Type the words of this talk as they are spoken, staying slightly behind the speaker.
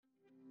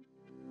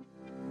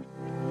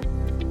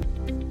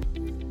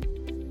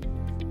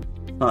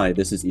Hi,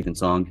 this is Ethan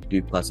Song,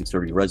 Duke Plastic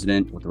Surgery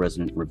resident with the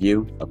Resident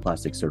Review, a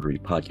plastic surgery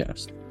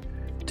podcast.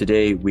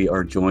 Today, we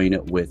are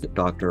joined with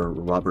Dr.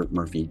 Robert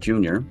Murphy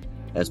Jr.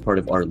 as part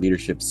of our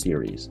leadership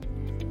series.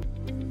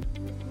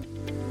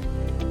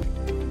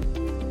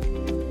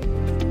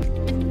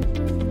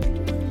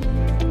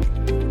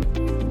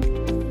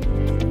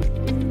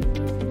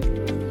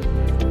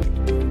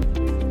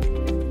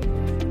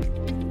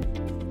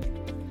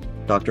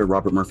 Dr.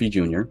 Robert Murphy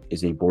Jr.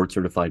 is a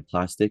board-certified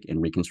plastic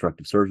and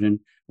reconstructive surgeon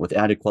with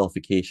added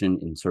qualification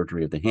in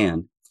surgery of the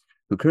hand,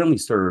 who currently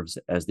serves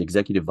as the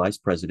Executive Vice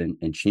President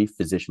and Chief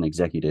Physician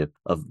Executive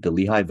of the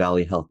Lehigh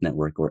Valley Health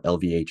Network, or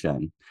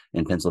LVHN,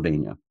 in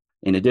Pennsylvania.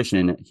 In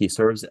addition, he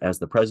serves as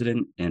the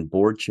President and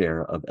Board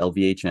Chair of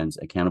LVHN's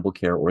Accountable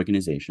Care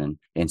Organization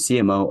and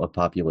CMO of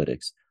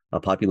Populitics, a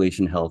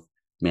population health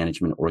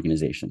management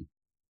organization.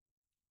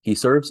 He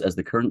serves as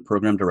the current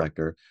program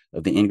director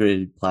of the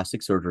Integrated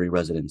Plastic Surgery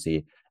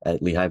Residency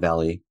at Lehigh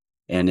Valley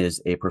and is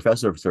a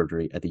professor of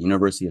surgery at the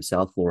University of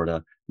South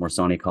Florida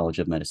Morsani College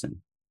of Medicine.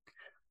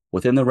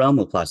 Within the realm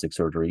of plastic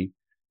surgery,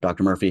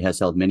 Dr. Murphy has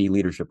held many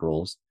leadership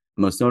roles,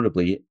 most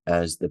notably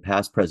as the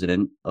past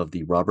president of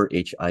the Robert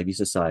H. Ivy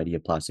Society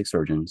of Plastic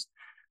Surgeons,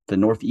 the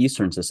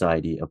Northeastern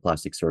Society of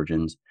Plastic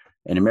Surgeons,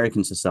 and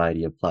American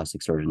Society of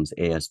Plastic Surgeons,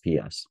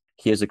 ASPS.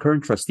 He is a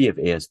current trustee of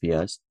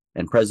ASPS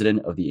and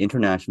president of the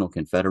International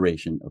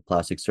Confederation of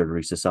Plastic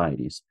Surgery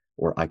Societies,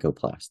 or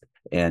ICOPLAST,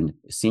 and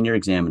senior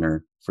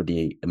examiner for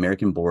the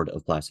American Board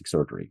of Plastic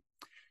Surgery.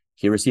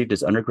 He received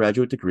his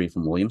undergraduate degree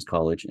from Williams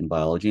College in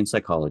biology and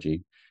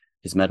psychology,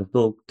 his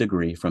medical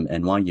degree from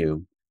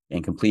NYU,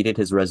 and completed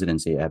his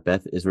residency at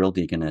Beth Israel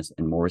Deaconess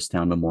and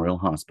Morristown Memorial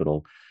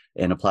Hospital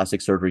and a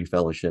plastic surgery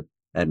fellowship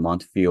at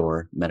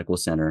Montefiore Medical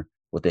Center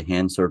with a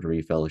hand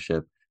surgery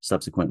fellowship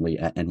subsequently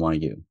at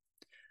NYU.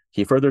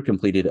 He further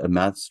completed a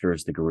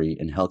master's degree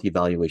in health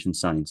evaluation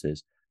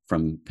sciences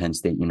from Penn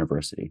State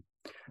University.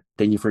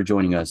 Thank you for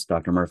joining us,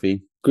 Dr.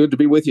 Murphy. Good to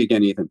be with you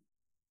again, Ethan.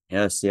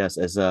 Yes.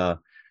 As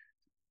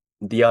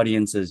the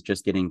audience is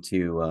just getting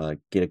to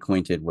get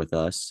acquainted with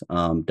us,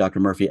 Dr.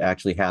 Murphy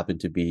actually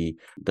happened to be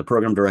the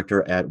program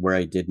director at where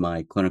I did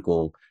my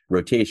clinical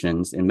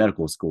rotations in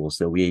medical school.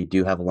 So we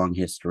do have a long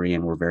history,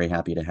 and we're very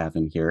happy to have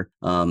him here.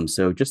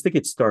 So just to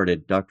get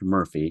started, Dr.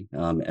 Murphy,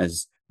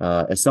 as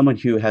someone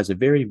who has a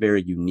very,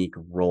 very unique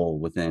role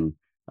within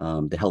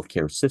the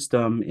healthcare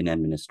system in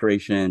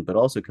administration, but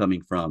also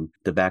coming from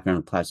the background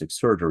of plastic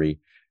surgery,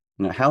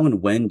 how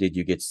and when did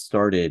you get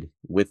started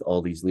with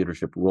all these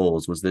leadership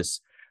roles? Was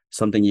this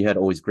something you had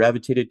always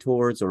gravitated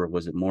towards, or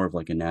was it more of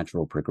like a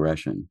natural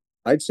progression?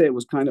 I'd say it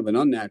was kind of an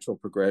unnatural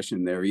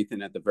progression there,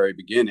 Ethan, at the very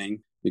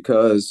beginning,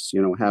 because,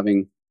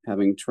 having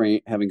gone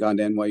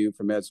to NYU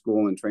for med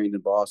school and trained in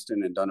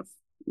Boston and done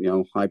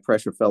a high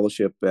pressure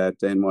fellowship at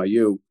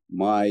NYU,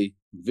 my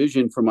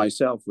vision for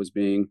myself was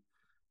being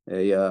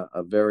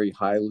a very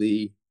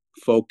highly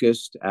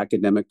focused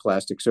academic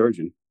plastic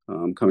surgeon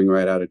coming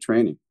right out of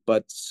training.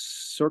 But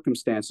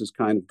circumstances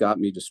kind of got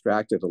me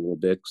distracted a little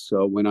bit.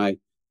 So when I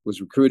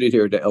was recruited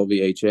here to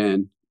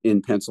LVHN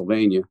in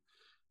Pennsylvania,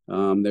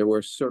 there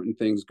were certain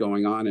things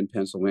going on in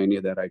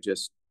Pennsylvania that I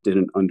just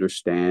didn't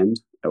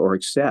understand or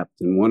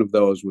accept. And one of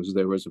those was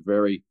there was a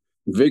very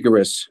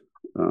vigorous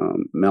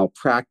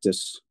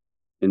malpractice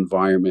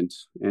environment,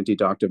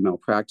 anti-doctor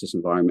malpractice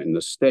environment in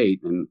the state.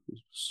 And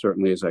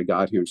certainly as I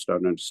got here and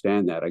started to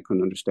understand that, I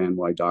couldn't understand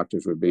why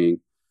doctors were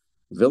being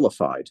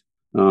vilified.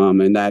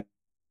 And that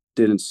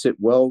didn't sit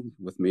well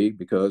with me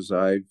because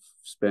I've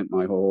spent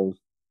my whole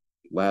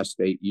last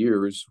 8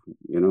 years,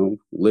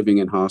 living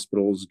in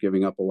hospitals,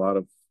 giving up a lot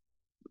of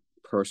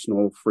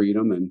personal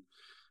freedom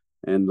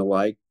and the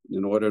like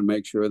in order to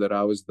make sure that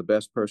I was the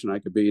best person I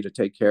could be to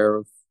take care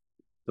of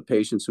the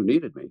patients who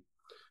needed me.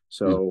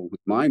 So in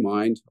my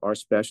mind, our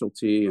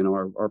specialty and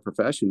our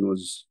profession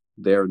was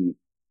there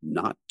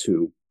not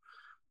to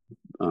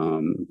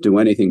do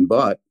anything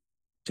but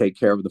take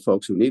care of the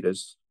folks who need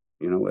us,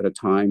 at a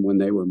time when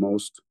they were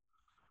most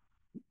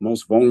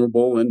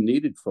vulnerable and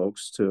needed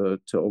folks to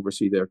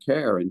oversee their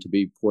care, and to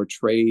be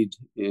portrayed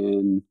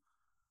in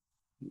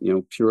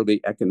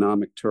purely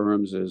economic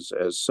terms as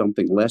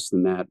something less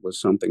than that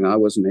was something I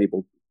wasn't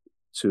able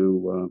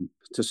to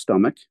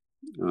stomach.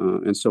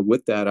 And so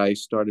with that, I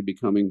started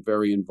becoming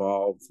very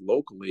involved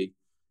locally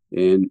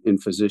in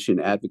physician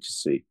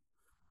advocacy,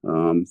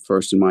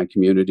 first in my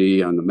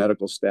community on the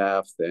medical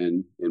staff,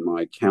 then in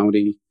my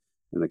county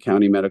and the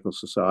County Medical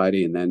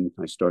Society. And then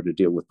I started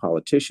to deal with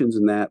politicians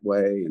in that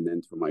way, and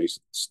then through my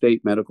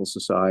state medical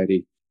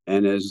society.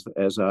 And as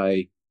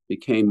I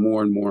became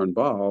more and more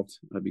involved,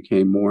 I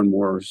became more and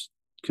more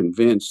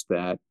convinced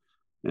that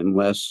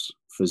unless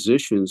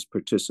physicians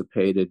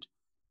participated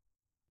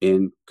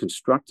in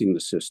constructing the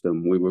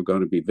system, we were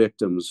going to be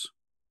victims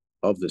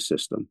of the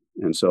system.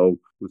 And so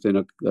within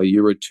a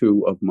year or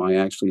two of my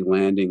actually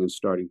landing and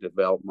starting to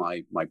develop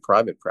my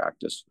private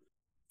practice,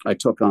 I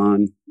took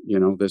on,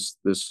 this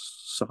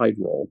side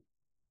role.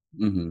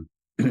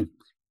 Mm-hmm.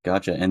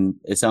 Gotcha. And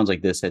it sounds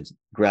like this had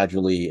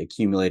gradually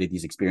accumulated,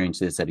 these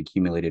experiences had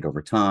accumulated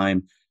over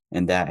time.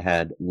 and that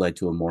had led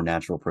to a more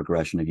natural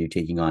progression of you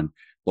taking on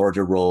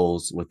larger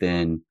roles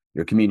within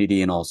your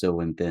community and also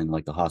within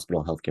like the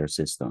hospital healthcare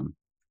system.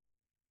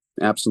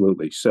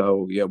 Absolutely.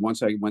 So yeah,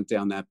 once I went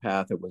down that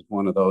path, it was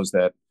one of those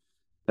that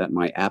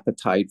my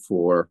appetite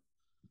for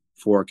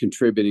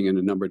contributing in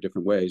a number of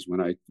different ways.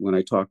 When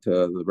I talk to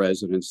the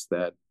residents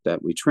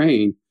that we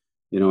train,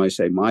 I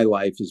say my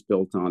life is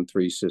built on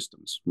three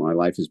systems. My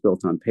life is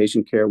built on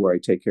patient care, where I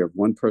take care of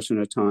one person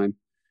at a time,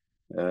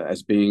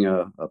 as being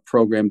a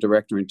program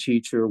director and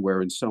teacher,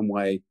 where in some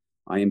way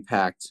I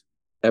impact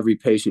every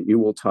patient you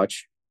will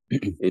touch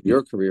in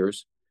your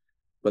careers.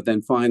 But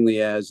then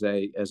finally, as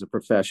a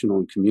professional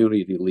and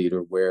community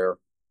leader, where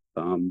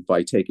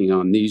by taking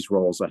on these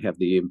roles, I have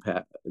the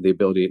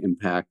ability to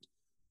impact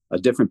a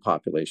different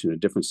population, a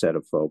different set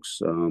of folks,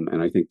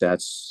 and I think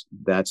that's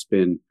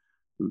been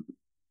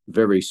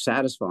very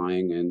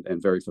satisfying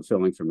and very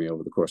fulfilling for me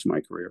over the course of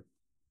my career.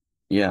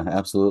 Yeah,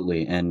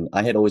 absolutely. And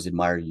I had always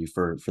admired you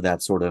for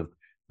that sort of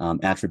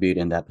attribute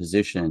and that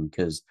position,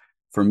 because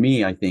for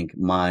me, I think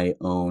my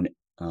own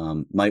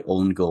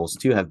goals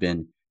too have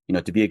been,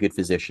 to be a good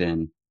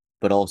physician,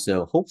 but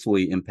also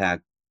hopefully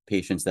impact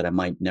patients that I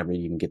might never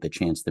even get the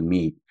chance to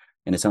meet.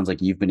 And it sounds like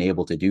you've been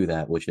able to do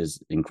that, which is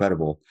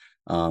incredible.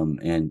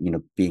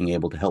 And being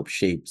able to help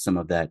shape some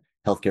of that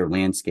healthcare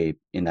landscape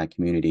in that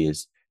community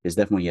is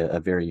definitely a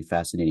very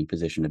fascinating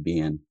position to be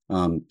in.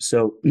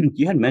 So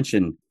you had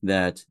mentioned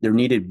that there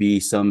needed to be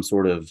some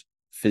sort of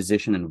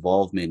physician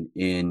involvement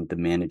in the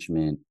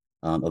management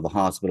of a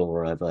hospital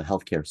or of a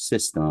healthcare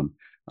system.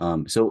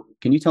 So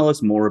can you tell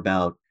us more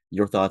about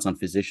your thoughts on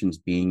physicians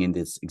being in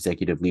this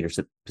executive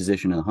leadership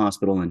position in the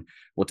hospital and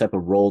what type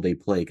of role they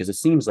play? Because it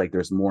seems like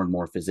there's more and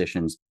more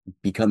physicians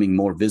becoming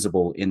more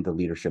visible in the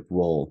leadership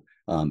role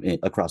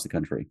across the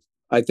country.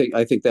 I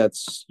think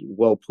that's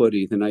well put,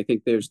 Ethan. I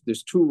think there's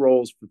two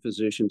roles for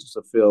physicians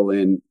to fill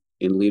in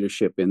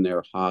leadership in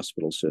their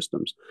hospital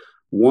systems.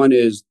 One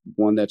is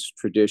one that's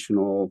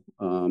traditional,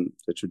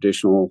 the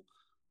traditional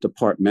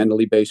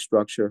departmentally based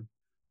structure,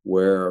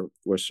 where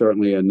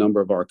certainly a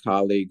number of our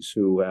colleagues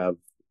who have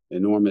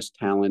enormous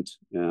talent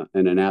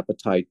and an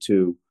appetite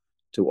to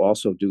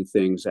also do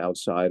things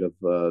outside of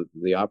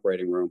the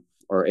operating room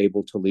are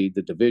able to lead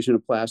the division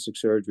of plastic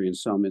surgery. In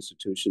some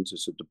institutions,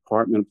 it's a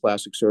department of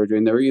plastic surgery,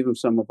 and there are even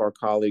some of our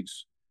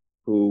colleagues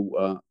who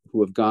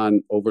have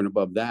gone over and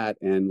above that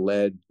and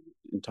led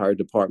entire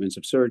departments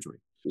of surgery.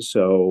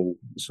 So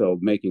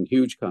making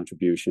huge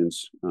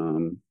contributions,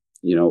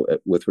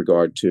 with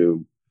regard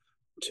to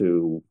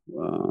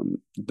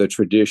the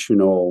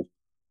traditional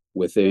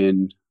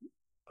within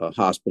a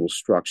hospital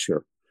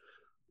structure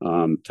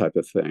type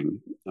of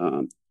thing.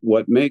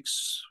 What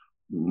makes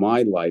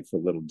my life a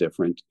little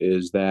different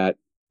is that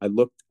I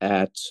looked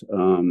at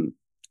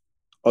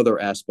other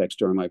aspects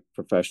during my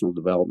professional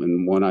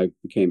development. One, I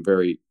became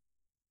very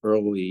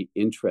early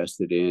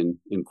interested in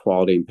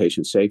quality and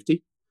patient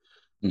safety.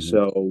 Mm-hmm.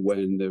 So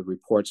when the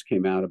reports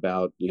came out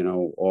about,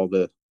 all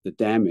the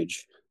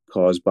damage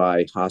caused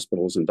by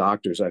hospitals and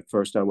doctors, at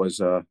first I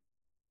was,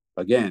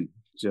 again,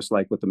 just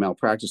like with the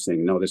malpractice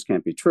thing, no, this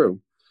can't be true.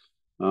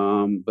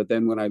 But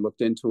then when I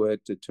looked into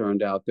it, it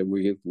turned out that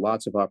we have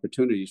lots of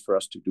opportunities for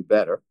us to do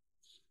better.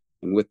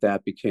 And with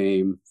that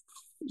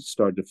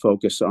started to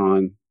focus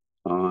on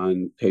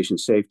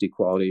patient safety,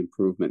 quality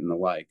improvement, and the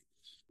like.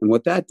 And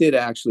what that did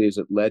actually is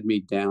it led me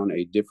down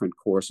a different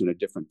course and a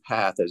different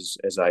path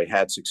as I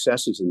had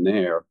successes in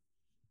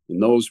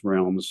those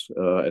realms.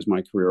 As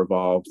my career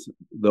evolved,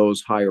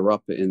 those higher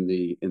up in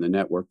the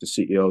network, the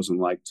CEOs and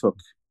like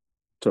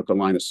took a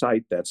line of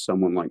sight that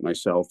someone like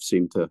myself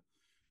seemed to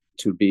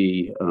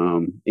be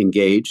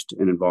engaged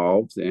and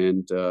involved.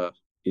 And,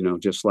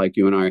 just like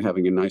you and I are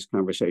having a nice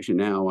conversation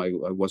now, I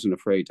wasn't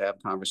afraid to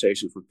have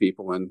conversations with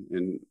people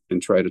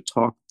and try to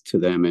talk to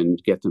them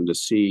and get them to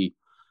see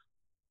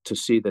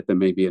that there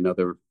may be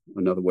another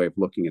way of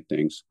looking at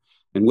things.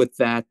 And with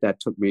that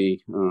took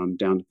me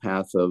down the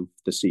path of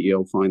the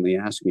CEO finally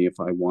asking if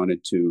I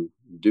wanted to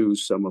do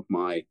some of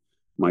my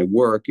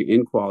work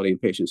in quality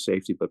and patient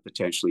safety, but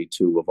potentially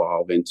to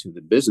evolve into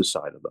the business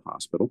side of the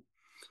hospital.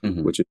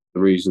 Mm-hmm. Which is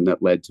the reason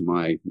that led to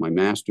my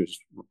master's,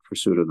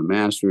 pursuit of the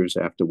master's,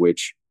 after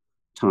which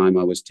time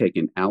I was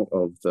taken out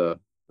of the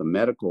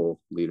medical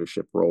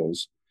leadership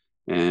roles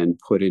and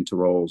put into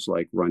roles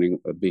like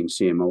being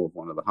CMO of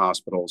one of the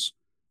hospitals,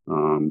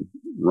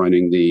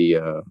 running the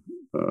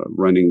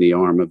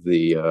arm of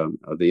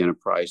the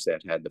enterprise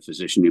that had the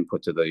physician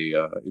input to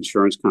the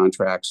insurance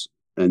contracts,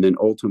 and then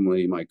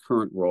ultimately my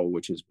current role,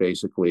 which is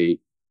basically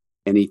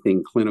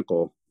anything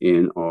clinical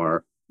in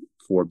our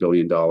 $4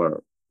 billion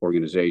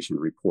organization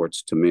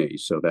reports to me.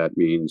 So that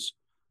means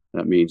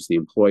the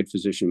employed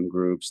physician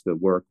groups, the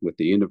work with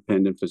the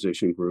independent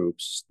physician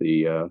groups,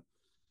 the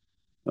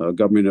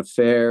government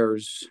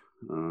affairs,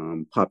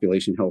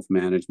 population health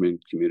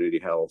management, community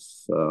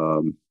health,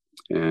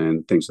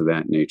 and things of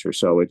that nature.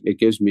 So it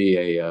gives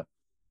me a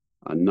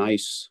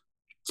nice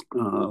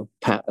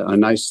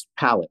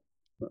palette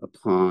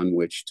upon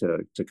which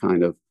to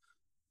kind of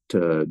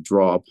to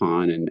draw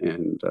upon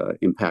and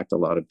impact a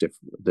lot of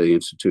the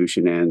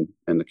institution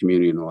and the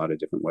community in a lot of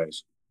different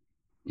ways.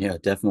 Yeah,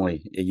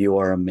 definitely. You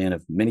are a man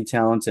of many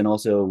talents and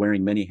also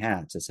wearing many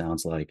hats, it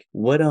sounds like.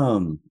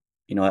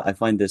 I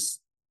find this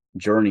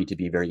journey to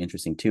be very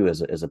interesting too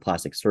as a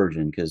plastic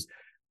surgeon, because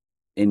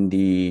in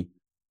the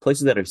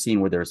places that I've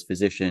seen where there's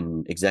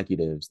physician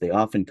executives, they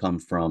often come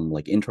from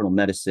like internal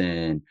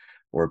medicine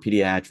or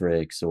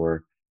pediatrics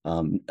or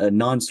a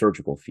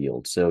non-surgical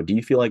field. So do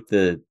you feel like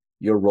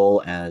your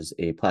role as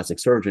a plastic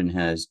surgeon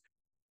has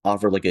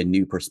offered like a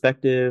new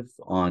perspective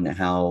on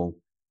how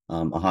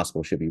a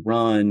hospital should be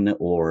run,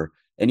 or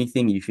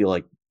anything you feel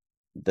like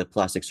the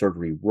plastic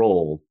surgery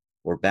role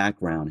or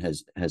background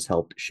has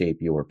helped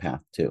shape your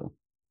path too?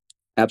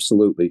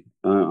 Absolutely.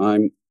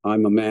 I'm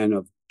a man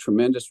of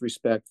tremendous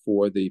respect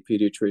for the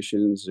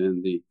pediatricians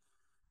and the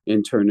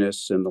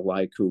internists and the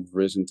like who've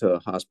risen to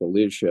hospital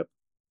leadership,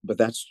 but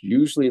that's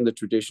usually in the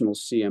traditional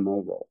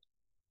CMO role,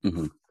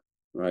 Mm-hmm.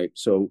 right?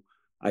 So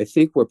I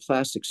think where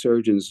plastic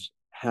surgeons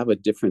have a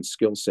different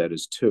skill set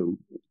is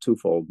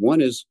twofold.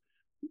 One is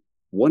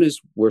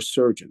we're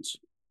surgeons,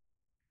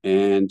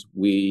 and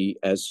we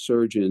as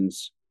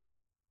surgeons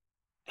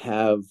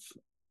have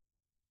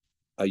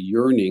a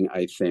yearning,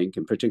 I think,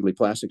 and particularly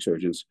plastic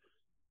surgeons,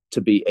 to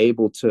be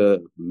able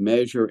to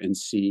measure and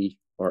see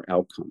our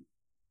outcome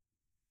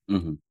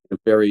Mm-hmm.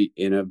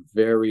 in a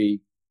very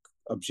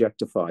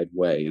objectified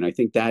way. And I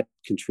think that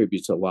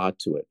contributes a lot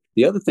to it.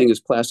 The other thing is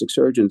plastic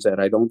surgeons that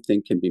I don't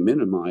think can be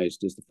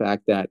minimized is the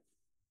fact that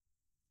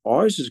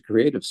ours is a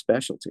creative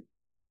specialty.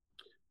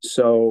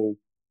 So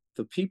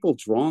the people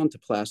drawn to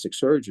plastic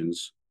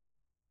surgeons,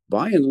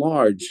 by and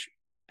large,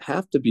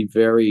 have to be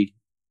very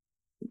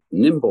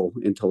nimble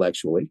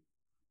intellectually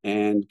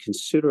and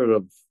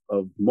considerate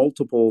of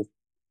multiple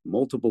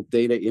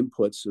data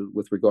inputs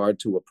with regard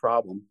to a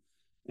problem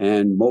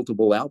and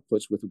multiple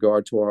outputs with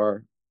regard to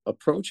our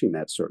approaching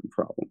that certain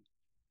problem.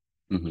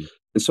 Mm-hmm.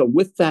 And so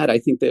with that, I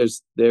think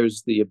there's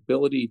the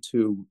ability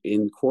to,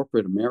 in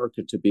corporate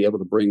America, to be able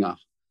to bring a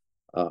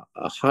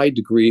high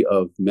degree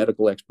of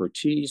medical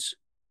expertise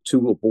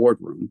to a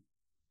boardroom,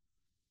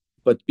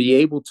 but be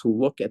able to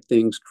look at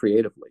things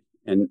creatively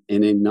and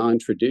in a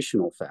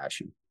non-traditional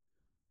fashion,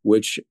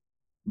 which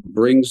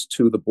brings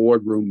to the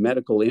boardroom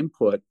medical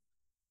input,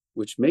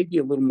 which may be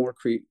a little more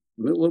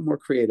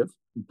creative.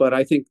 But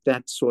I think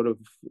that sort of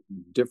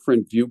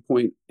different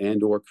viewpoint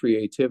and or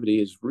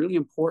creativity is really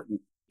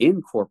important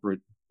in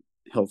corporate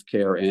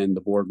healthcare and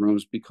the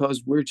boardrooms,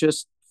 because we're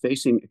just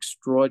facing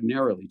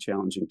extraordinarily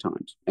challenging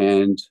times.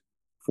 And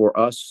for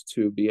us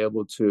to be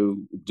able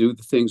to do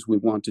the things we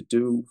want to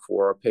do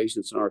for our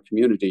patients and our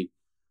community,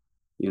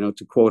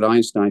 to quote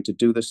Einstein, to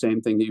do the same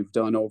thing that you've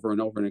done over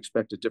and over and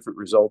expect a different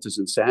result is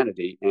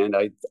insanity. And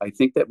I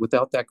think that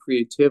without that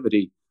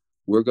creativity,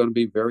 we're going to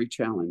be very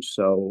challenged.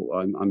 So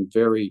I'm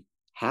very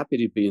happy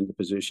to be in the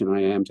position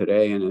I am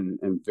today, and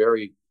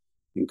very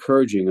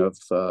encouraging of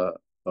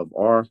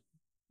our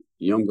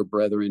younger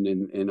brethren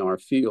in our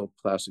field,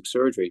 plastic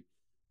surgery,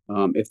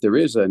 if there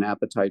is an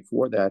appetite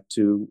for that,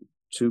 to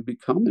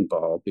become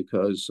involved,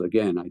 because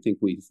again, I think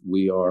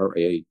we are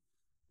a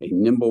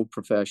nimble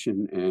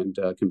profession and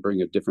can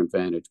bring a different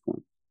vantage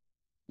point.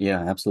 Yeah,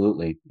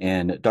 absolutely.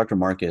 And Dr.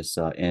 Marcus,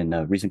 in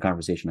a recent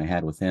conversation I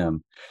had with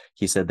him,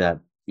 he said that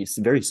it's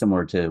very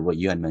similar to what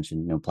you had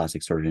mentioned.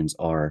 Plastic surgeons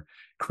are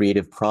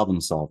creative problem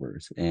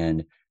solvers,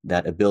 and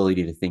that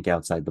ability to think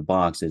outside the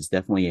box is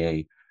definitely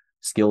a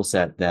skill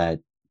set that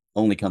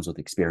only comes with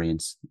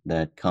experience,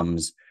 that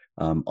comes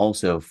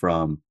also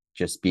from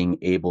just being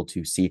able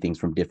to see things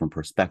from different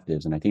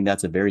perspectives. And I think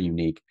that's a very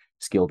unique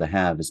skill to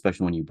have,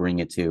 especially when you bring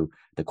it to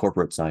the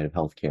corporate side of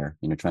healthcare,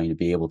 trying to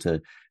be able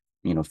to,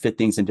 fit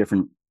things in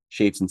different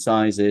shapes and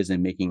sizes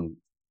and making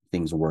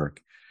things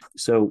work.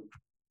 So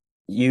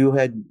you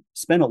had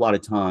spent a lot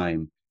of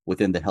time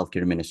within the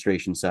healthcare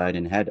administration side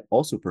and had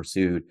also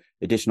pursued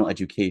additional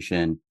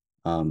education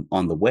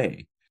on the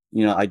way.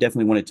 I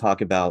definitely want to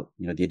talk about,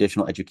 the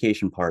additional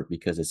education part,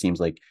 because it seems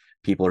like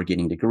people are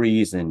getting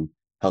degrees in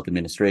health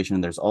administration,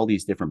 and there's all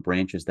these different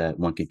branches that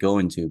one could go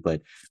into.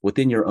 But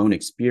within your own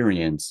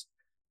experience,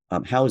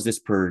 how has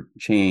this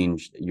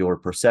changed your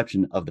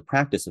perception of the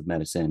practice of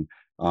medicine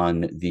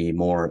on the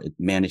more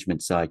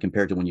management side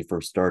compared to when you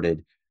first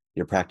started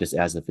your practice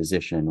as a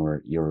physician,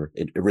 or your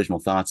original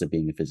thoughts of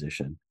being a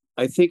physician?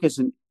 I think as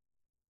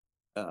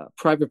a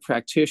private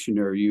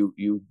practitioner,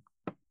 you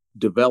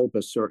develop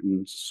a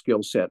certain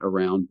skill set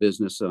around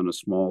business on a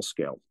small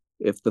scale.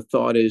 If the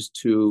thought is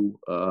to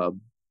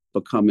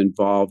become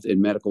involved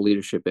in medical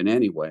leadership in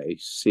any way,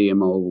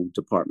 CMO,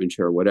 department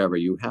chair, whatever,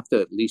 you have to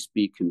at least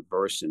be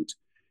conversant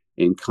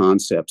in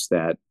concepts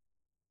that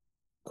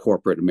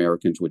corporate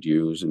Americans would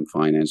use in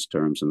finance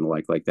terms and the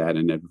like that,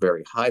 and at a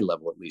very high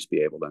level at least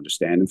be able to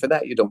understand. And for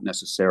that, you don't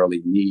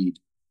necessarily need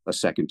a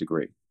second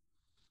degree.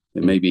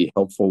 It may be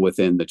helpful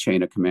within the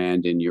chain of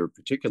command in your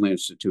particular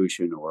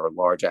institution or a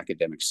large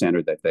academic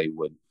center that they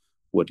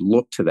would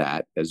look to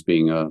that as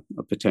being a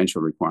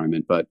potential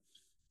requirement. But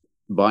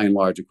by and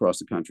large across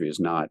the country is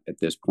not at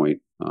this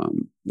point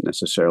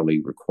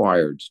necessarily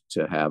required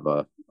to have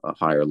a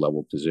higher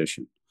level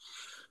position.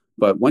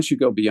 But once you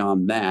go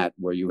beyond that,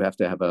 where you have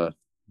to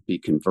be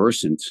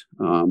conversant,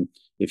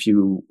 if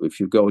you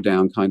go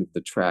down kind of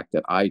the track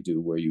that I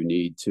do, where you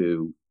need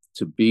to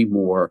be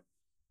more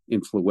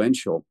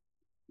influential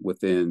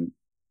within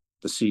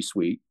the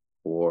C-suite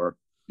or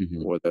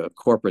or the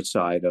corporate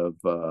side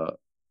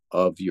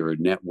of your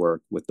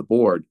network with the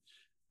board,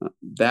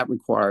 that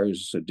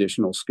requires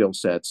additional skill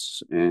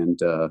sets and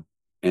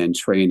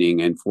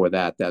training. And for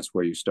that, that's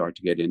where you start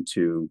to get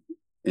into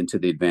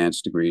the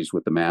advanced degrees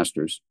with the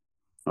masters.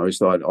 I always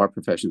thought our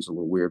profession is a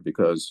little weird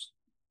because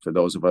for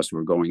those of us who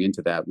are going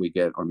into that, we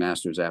get our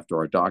master's after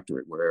our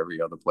doctorate, where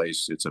every other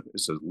place it's a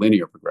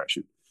linear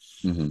progression.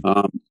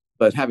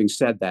 But having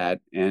said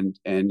that, and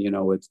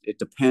it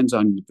depends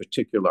on the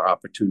particular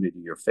opportunity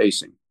you're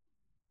facing.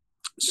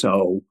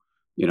 So,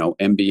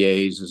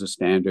 MBAs is a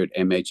standard,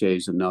 MHA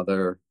is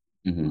another.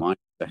 Mine,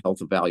 the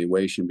health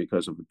evaluation,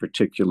 because of a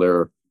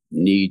particular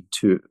need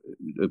to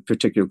a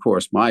particular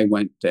course I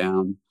went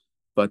down,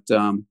 but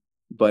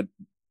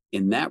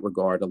in that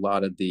regard, a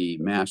lot of the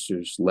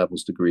master's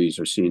levels degrees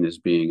are seen as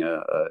being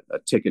a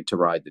ticket to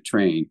ride the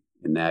train,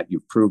 in that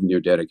you've proven your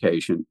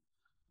dedication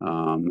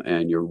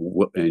and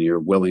your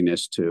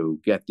willingness to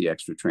get the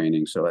extra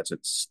training. So that's a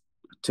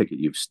ticket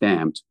you've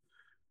stamped.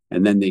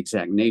 And then the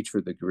exact nature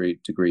of the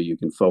degree you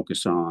can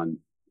focus on,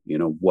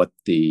 what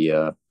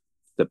the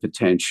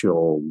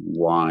potential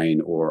line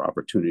or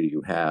opportunity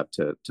you have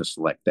to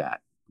select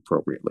that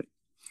appropriately.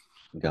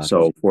 Gotcha.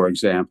 So, for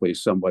example,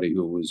 somebody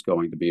who is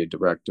going to be a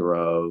director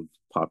of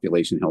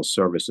population health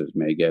services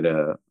may get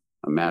a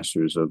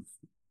master's of,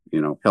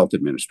 health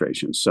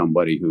administration.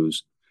 Somebody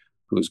who's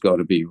going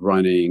to be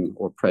running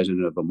or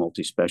president of a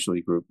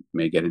multi-specialty group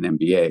may get an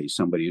MBA.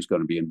 Somebody who's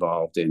going to be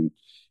involved in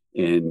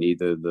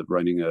either the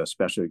running a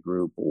specialty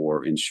group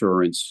or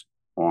insurance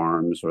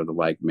arms or the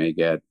like may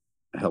get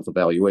a health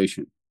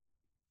evaluation,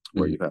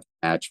 where you have to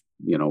match,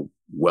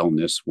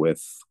 wellness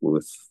with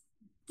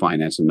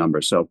finance and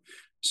numbers.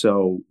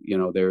 So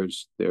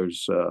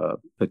there's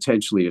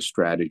potentially a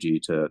strategy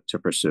to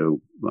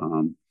pursue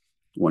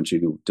once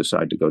you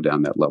decide to go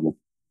down that level.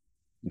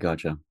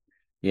 Gotcha.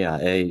 Yeah,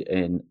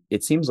 and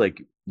it seems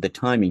like the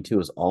timing too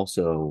is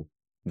also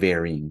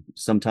varying.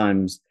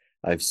 Sometimes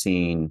I've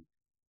seen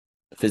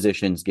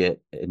physicians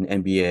get an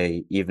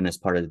MBA even as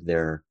part of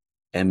their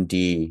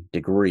MD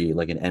degree,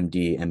 like an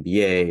MD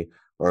MBA,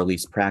 or at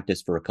least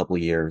practice for a couple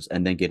of years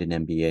and then get an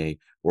MBA,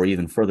 or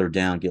even further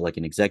down, get like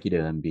an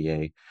executive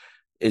MBA.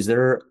 Is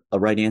there a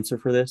right answer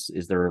for this?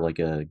 Is there like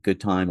a good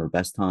time or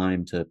best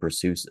time to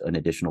pursue an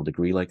additional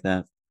degree like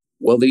that?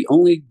 Well, the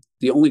only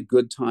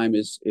good time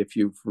is if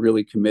you've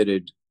really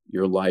committed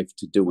your life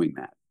to doing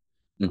that.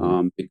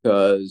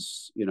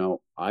 Because,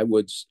 I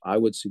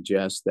would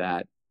suggest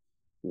that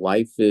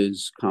life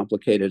is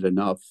complicated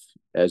enough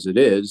as it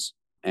is,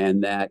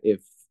 and that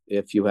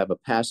if you have a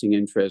passing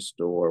interest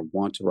or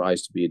want to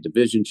rise to be a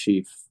division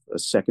chief, a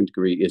second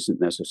degree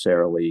isn't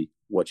necessarily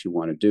what you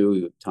want to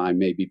do. Time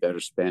may be better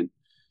spent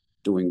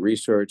doing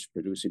research,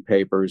 producing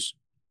papers,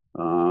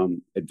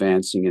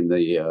 advancing in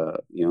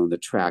the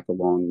track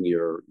along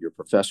your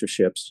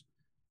professorships,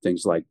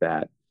 things like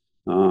that.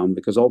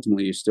 Because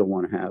ultimately you still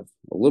want to have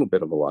a little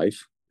bit of a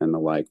life and the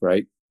like,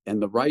 right? And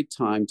the right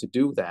time to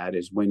do that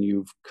is when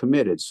you've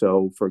committed.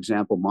 So, for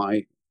example,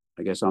 I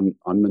guess I'm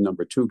the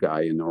number 2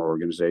 guy in our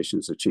organization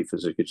as the chief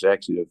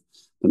executive.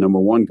 The number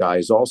 1 guy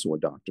is also a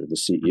doctor, the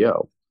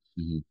CEO.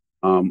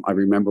 I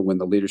remember when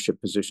the leadership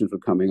positions were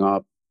coming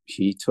up,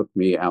 he took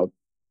me out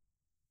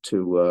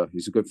to,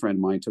 he's a good friend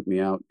of mine, took me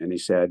out, and he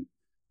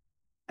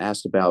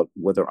asked about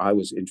whether I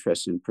was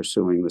interested in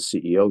pursuing the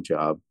CEO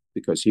job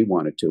because he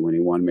wanted to, and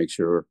he wanted to make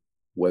sure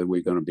whether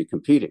we're going to be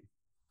competing.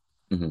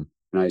 And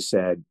I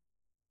said,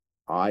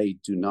 I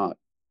do not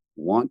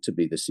want to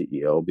be the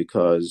CEO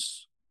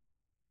because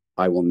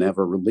I will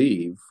never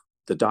leave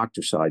the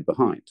doctor side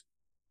behind.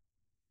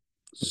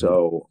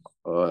 So,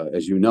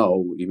 as you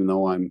know, even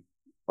though I'm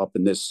up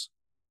in this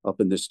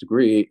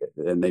degree,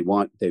 and they've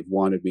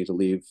wanted me to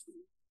leave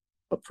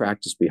a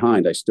practice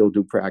behind, I still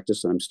do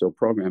practice. I'm still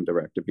program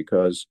director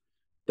because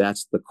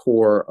that's the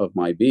core of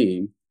my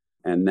being,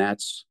 and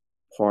that's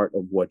part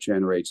of what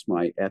generates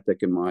my ethic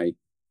and my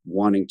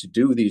wanting to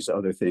do these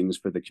other things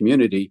for the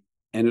community.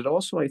 And it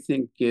also, I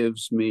think,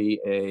 gives me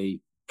a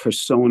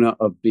persona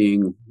of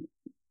being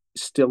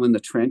still in the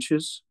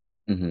trenches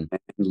and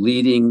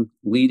leading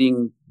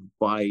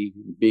by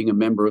being a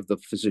member of the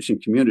physician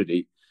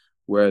community.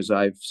 Whereas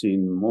I've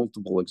seen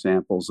multiple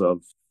examples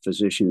of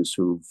physicians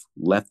who've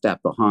left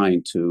that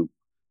behind to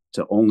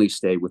only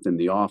stay within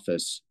the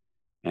office,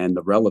 and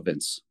the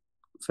relevance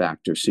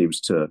factor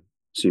seems to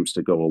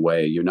go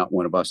away. You're not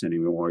one of us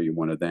anymore. You're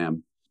one of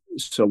them.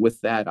 So with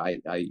that,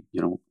 I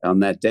on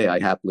that day, I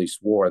happily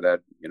swore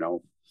that,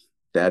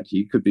 that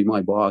he could be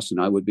my boss and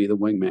I would be the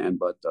wingman,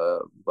 but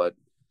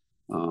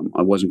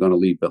I wasn't going to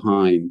leave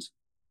behind,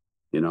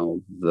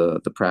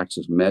 the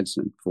practice of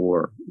medicine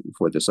for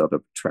this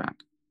other track.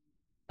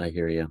 I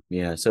hear you.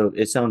 Yeah. So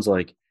it sounds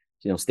like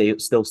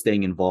still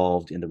staying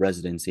involved in the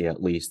residency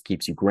at least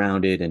keeps you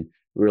grounded and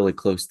really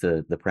close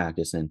to the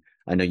practice. And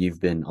I know you've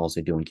been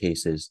also doing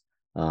cases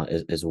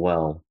as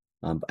well.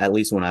 At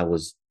least when I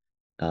was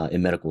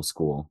in medical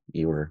school,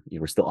 you were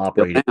still Still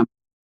operating. am.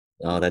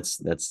 Oh,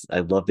 that's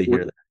I'd love to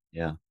hear that.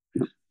 Yeah,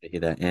 to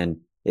hear that. And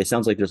it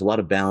sounds like there's a lot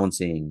of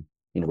balancing,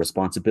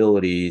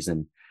 responsibilities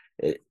and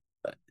it,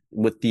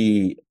 with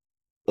the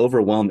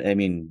overwhelmed. I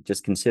mean,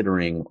 just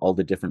considering all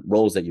the different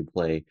roles that you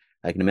play,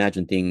 I can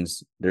imagine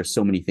there's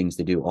so many things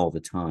to do all the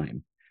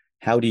time.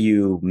 How do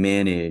you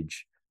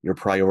manage your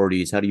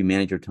priorities? How do you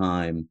manage your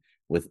time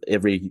with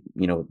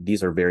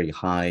these are very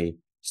high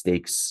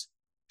stakes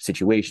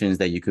situations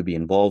that you could be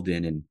involved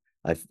in. And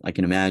I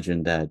can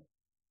imagine that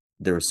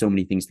there are so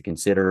many things to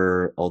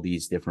consider, all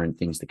these different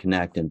things to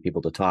connect and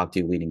people to talk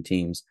to, leading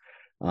teams.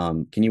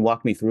 Can you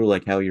walk me through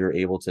like how you're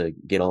able to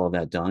get all of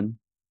that done?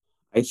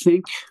 I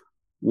think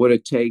what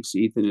it takes,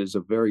 Ethan, is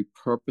a very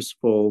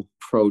purposeful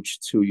approach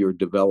to your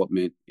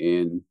development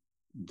in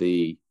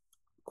the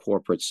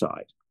corporate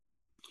side.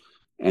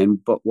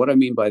 But what I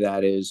mean by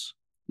that is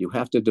you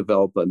have to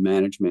develop a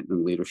management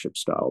and leadership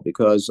style,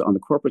 because on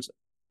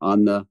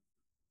the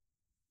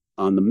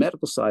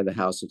medical side of the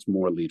house, it's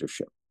more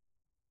leadership.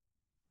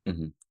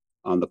 Mm-hmm.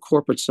 On the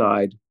corporate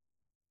side,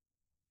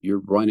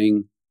 you're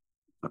running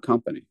a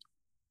company.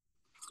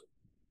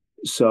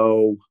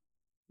 So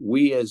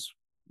we as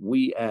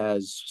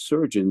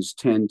surgeons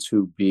tend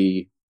to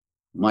be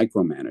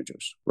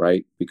micromanagers,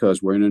 right?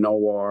 Because we're in an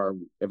OR,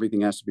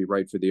 everything has to be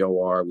right for the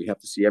OR. We have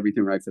to see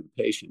everything right for the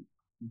patient.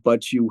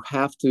 But you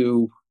have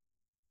to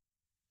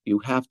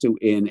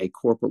in a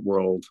corporate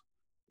world,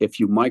 if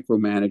you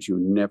micromanage, you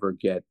never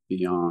get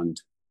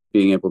beyond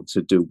being able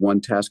to do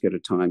one task at a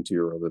time. To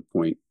your other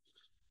point,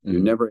 Mm-hmm.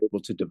 you're never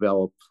able to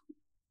develop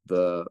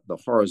the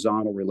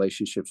horizontal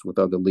relationships with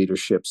other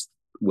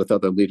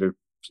leaders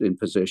in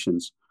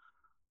positions,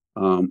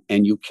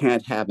 and you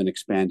can't have an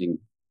expanding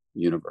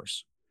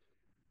universe.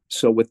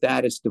 So with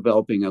that, it's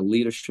developing a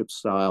leadership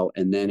style,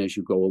 and then as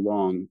you go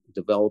along,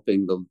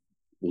 developing the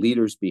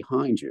leaders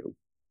behind you,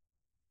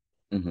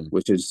 Mm-hmm.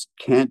 which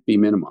can't be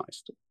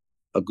minimized.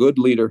 A good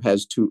leader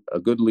has two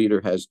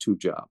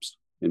jobs,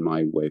 in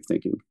my way of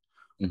thinking.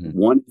 Mm-hmm.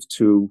 One is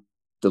to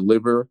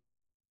deliver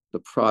the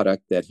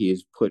product that he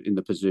is put in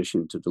the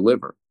position to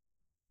deliver.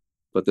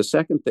 But the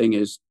second thing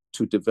is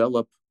to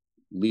develop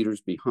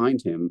leaders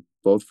behind him,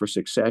 both for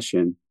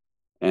succession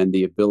and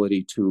the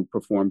ability to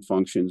perform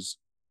functions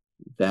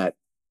that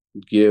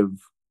give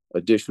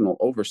additional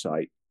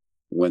oversight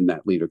when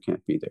that leader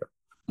can't be there.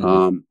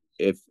 Mm-hmm.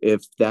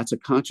 If that's a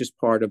conscious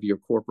part of your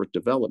corporate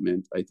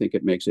development, I think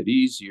it makes it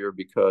easier,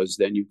 because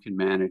then you can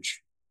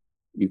manage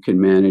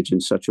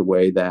in such a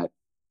way that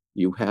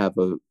you have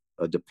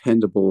a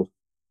dependable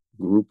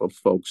group of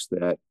folks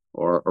that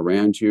are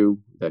around you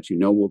that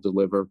will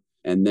deliver,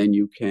 and then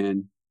you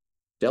can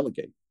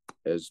delegate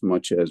as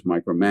much as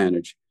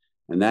micromanage,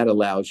 and that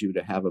allows you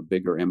to have a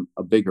bigger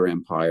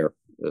empire,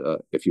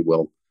 if you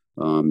will,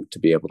 to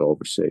be able to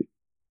oversee.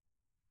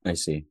 I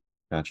see.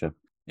 Gotcha.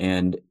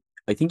 And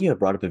I think you have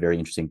brought up a very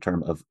interesting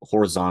term of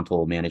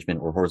horizontal management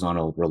or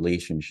horizontal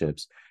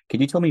relationships. Can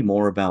you tell me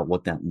more about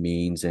what that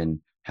means and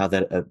how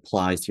that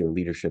applies to your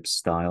leadership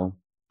style?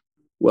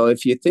 Well,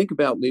 if you think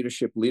about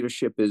leadership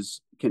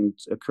can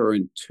occur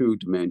in two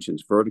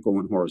dimensions: vertical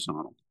and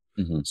horizontal.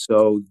 Mm-hmm.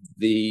 So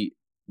the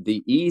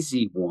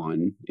easy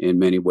one in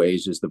many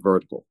ways is the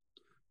vertical.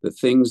 The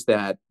things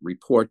that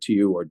report to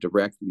you are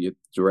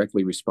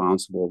directly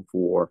responsible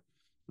for.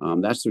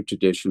 That's the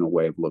traditional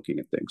way of looking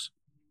at things.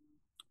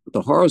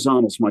 The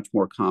horizontal is much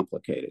more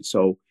complicated.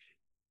 So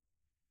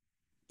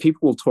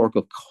people will talk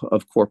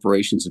of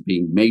corporations as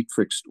being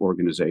matrixed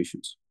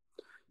organizations,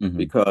 Mm-hmm.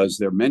 because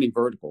there are many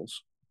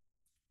verticals: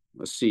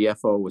 a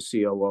CFO, a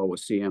COO, a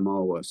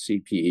CMO, a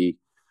CPE,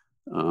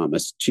 a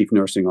chief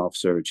nursing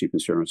officer, a chief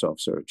insurance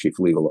officer, a chief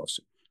legal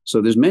officer.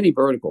 So there's many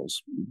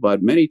verticals,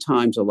 but many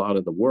times a lot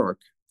of the work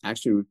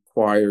actually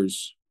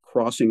requires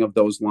crossing of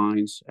those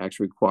lines,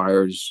 actually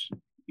requires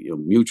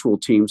mutual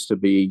teams to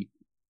be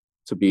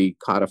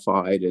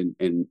codified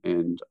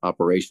and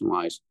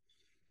operationalized.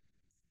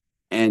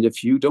 And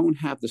if you don't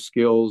have the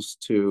skills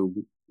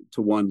to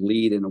one,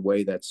 lead in a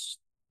way that's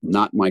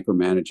not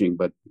micromanaging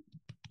but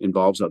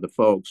involves other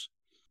folks,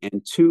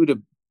 and two, to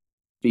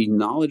be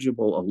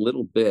knowledgeable a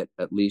little bit,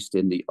 at least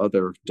in the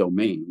other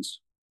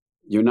domains,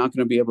 you're not going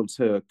to be able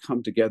to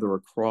come together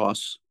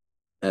across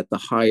at the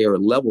higher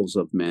levels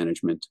of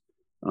management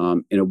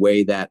in a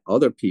way that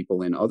other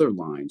people in other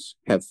lines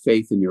have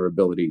faith in your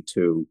ability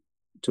to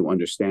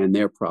understand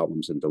their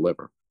problems and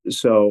deliver.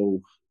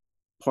 So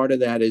part of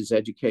that is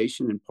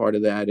education, and part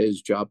of that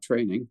is job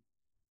training.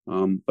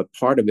 But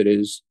part of it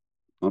is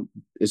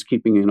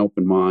keeping an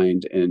open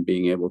mind and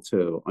being able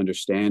to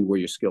understand where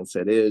your skill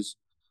set is,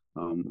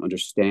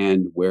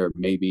 understand where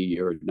maybe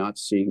you're not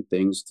seeing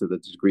things to the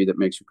degree that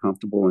makes you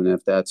comfortable, and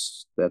if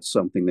that's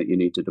something that you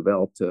need to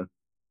develop to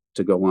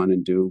go on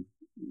and do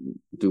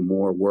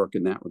more work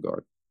in that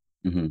regard.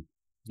 Mm-hmm.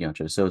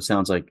 Gotcha. So it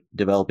sounds like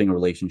developing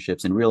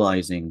relationships and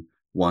realizing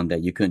one,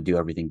 that you couldn't do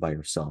everything by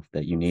yourself,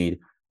 that you need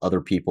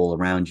other people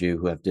around you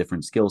who have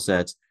different skill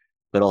sets,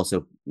 but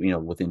also,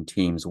 within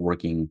teams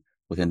working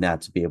within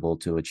that to be able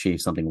to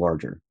achieve something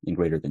larger and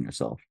greater than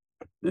yourself.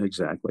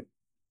 Exactly.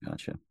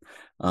 Gotcha.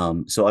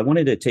 So I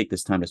wanted to take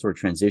this time to sort of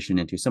transition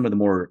into some of the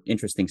more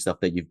interesting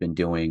stuff that you've been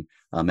doing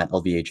at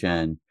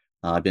LVHN.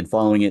 I've been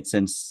following it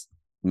since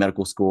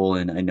medical school,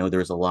 and I know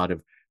there's a lot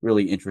of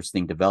really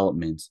interesting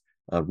developments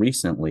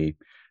recently.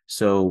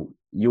 So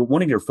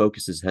one of your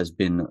focuses has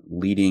been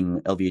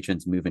leading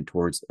LVHN's movement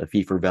towards a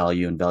fee for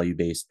value and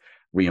value-based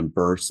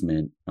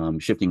reimbursement,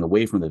 shifting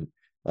away from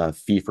the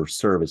fee for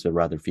service, but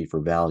rather fee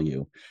for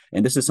value.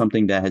 And this is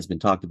something that has been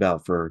talked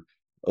about for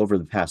over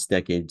the past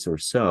decades or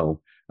so.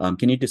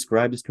 Can you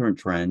describe this current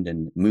trend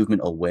and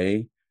movement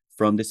away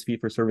from this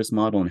fee-for-service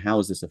model, and how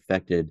has this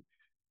affected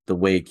the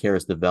way care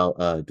is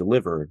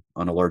delivered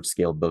on a large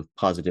scale, both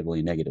positively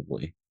and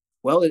negatively?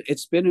 Well,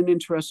 it's been an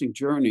interesting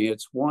journey.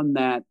 It's one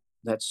that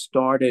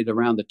started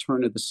around the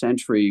turn of the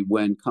century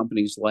when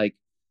companies like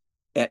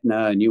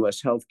Aetna and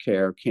U.S.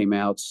 Healthcare came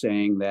out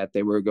saying that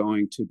they were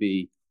going to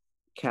be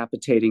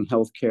capitating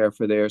healthcare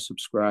for their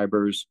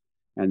subscribers,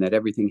 and that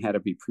everything had to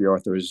be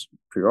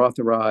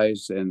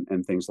pre-authorized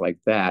and things like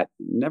that.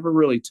 Never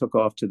really took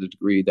off to the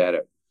degree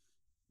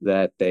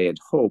that they had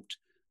hoped.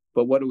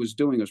 But what it was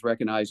doing was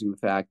recognizing the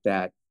fact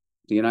that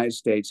the United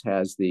States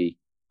has the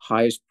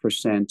highest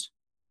percent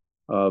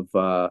of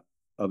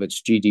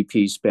its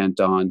GDP spent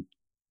on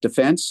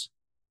defense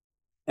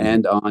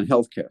and on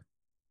healthcare.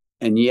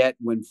 And yet,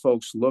 when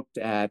folks looked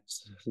at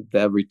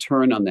the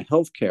return on the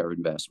healthcare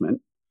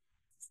investment,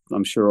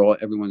 I'm sure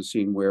everyone's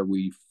seen where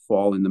we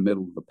fall in the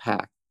middle of the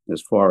pack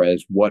as far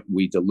as what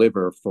we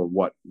deliver for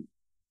what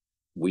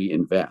we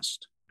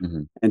invest.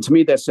 Mm-hmm. And to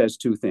me, that says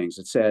two things.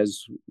 It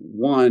says,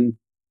 one,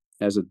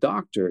 as a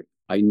doctor,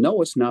 I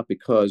know it's not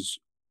because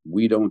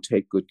we don't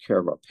take good care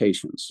of our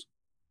patients,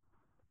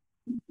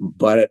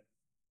 but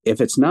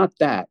if it's not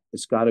that,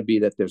 it's got to be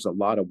that there's a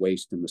lot of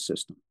waste in the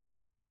system.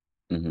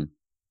 Mm-hmm.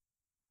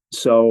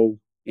 So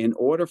in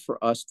order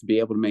for us to be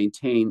able to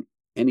maintain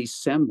any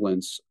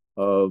semblance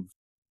of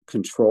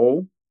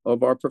control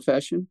of our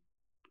profession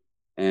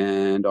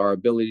and our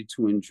ability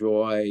to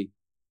enjoy,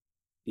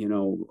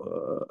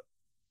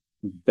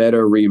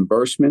 better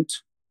reimbursement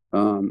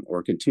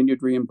or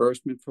continued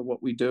reimbursement for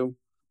what we do,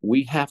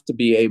 we have to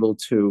be able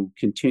to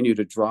continue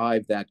to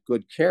drive that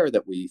good care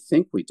that we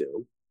think we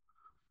do,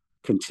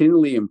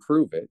 continually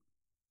improve it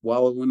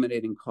while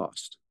eliminating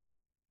cost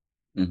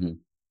mm-hmm.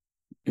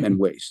 and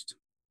waste.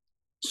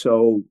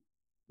 So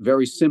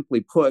very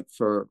simply put,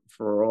 for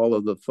all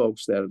of the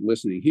folks that are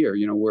listening here,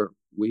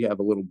 we have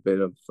a little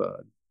bit of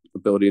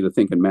ability to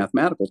think in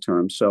mathematical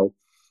terms. So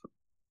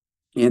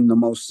in the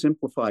most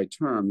simplified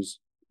terms,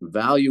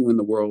 value in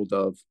the world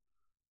of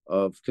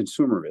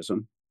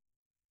consumerism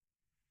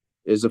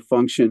is a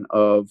function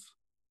of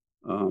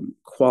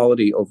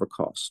quality over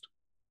cost.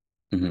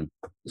 Mm-hmm.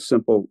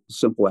 Simple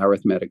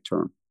arithmetic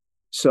term.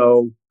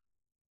 So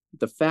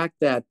the fact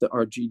that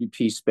our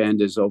GDP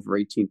spend is over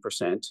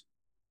 18%,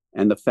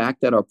 and the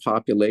fact that our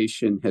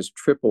population has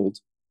tripled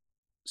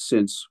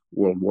since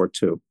World War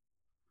II,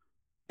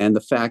 and the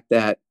fact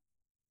that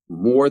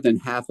more than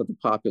half of the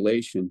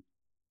population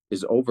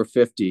is over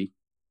 50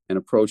 and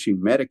approaching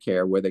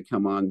Medicare, where they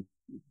come on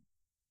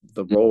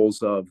the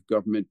rolls of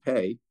government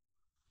pay,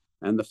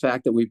 and the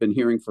fact that we've been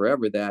hearing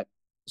forever that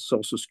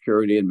Social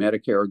Security and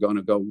Medicare are going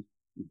to go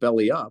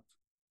belly up,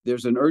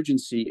 there's an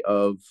urgency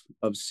of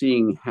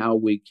seeing how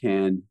we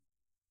can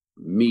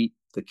meet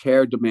the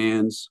care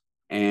demands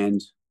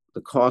and the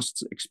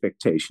cost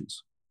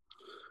expectations.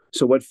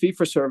 So what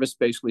fee-for-service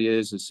basically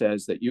is, it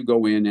says that you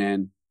go in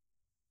and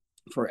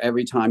for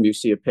every time you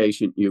see a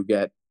patient, you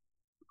get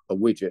a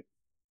widget,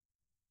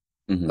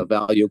 mm-hmm. a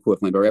value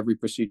equivalent, or every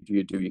procedure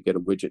you do, you get a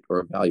widget or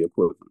a value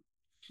equivalent.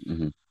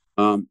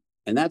 Mm-hmm.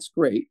 And that's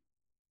great,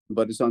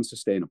 but it's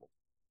unsustainable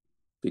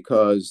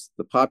because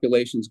the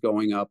population's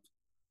going up,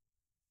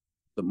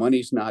 the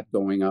money's not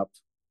going up,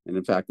 and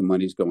in fact, the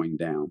money's going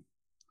down.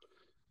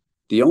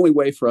 The only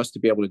way for us to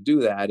be able to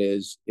do that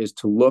is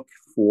to look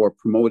for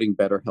promoting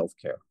better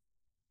healthcare.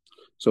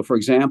 So, for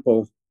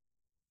example,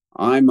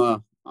 I'm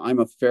a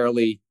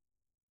fairly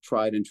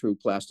tried and true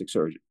plastic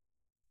surgeon.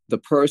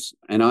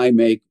 And I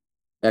make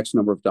X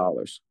number of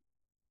dollars.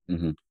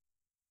 Mm-hmm.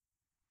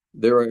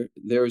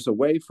 There is a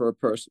way for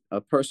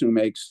a person who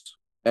makes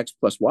X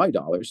plus Y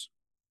dollars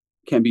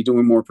can be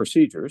doing more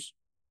procedures.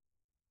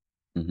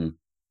 Mm-hmm.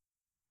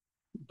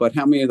 But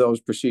how many of those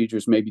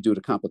procedures may be due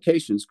to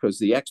complications because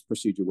the X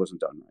procedure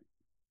wasn't done right?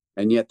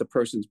 And yet the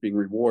person's being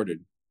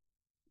rewarded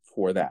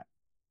for that.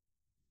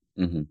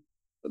 Mm-hmm.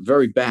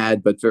 Very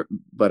bad,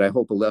 but I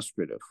hope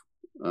illustrative.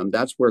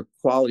 That's where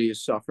quality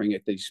is suffering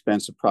at the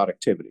expense of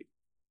productivity.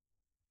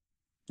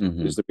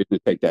 Mm-hmm. Is the reason to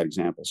take that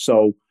example.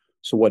 So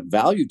what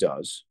value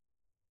does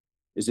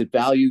is it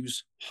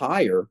values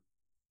higher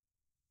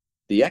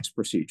the X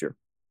procedure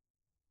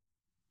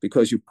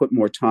because you put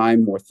more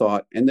time, more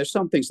thought, and there's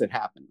some things that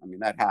happen. I mean,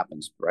 that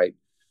happens, right?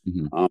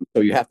 Mm-hmm.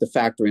 So you have to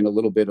factor in a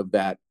little bit of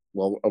that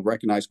well, a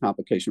recognized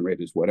complication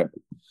rate is whatever.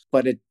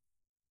 But it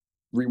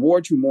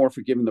rewards you more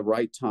for giving the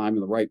right time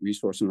and the right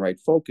resource and the right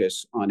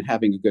focus on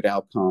having a good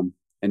outcome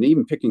and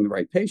even picking the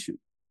right patient,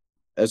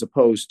 as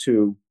opposed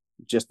to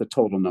just the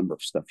total number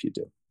of stuff you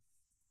do.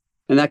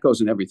 And that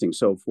goes in everything.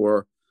 So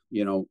for,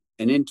 an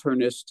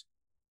internist,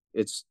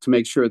 it's to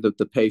make sure that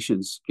the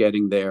patient's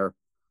getting their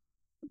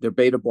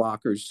beta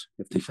blockers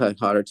if they've had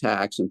heart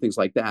attacks and things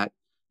like that.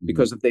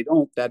 Because if they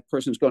don't, that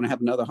person's going to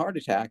have another heart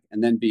attack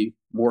and then be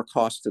more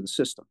cost to the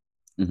system.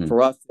 Mm-hmm.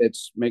 For us,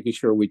 it's making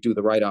sure we do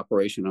the right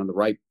operation on the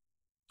right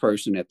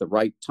person at the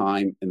right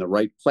time in the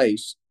right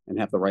place and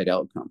have the right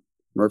outcome.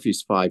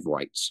 Murphy's 5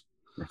 rights.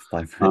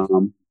 5 rights.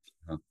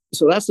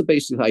 So that's the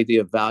basic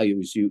idea of value: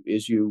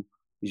 is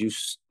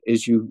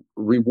you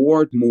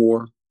reward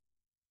more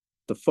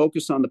the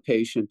focus on the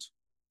patient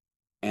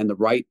and the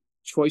right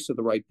choice of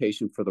the right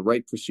patient for the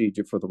right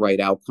procedure for the right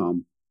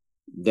outcome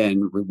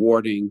than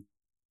rewarding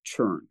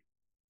churn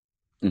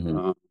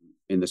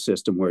in the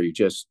system, where you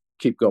just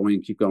keep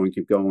going,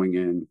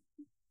 and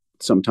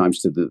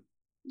sometimes to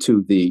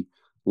the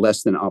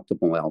less than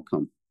optimal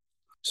outcome.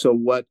 So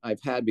what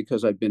I've had,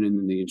 because I've been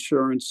in the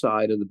insurance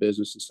side of the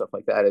business and stuff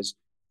like that, is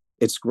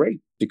it's great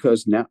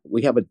because now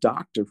we have a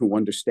doctor who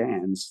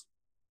understands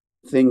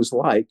things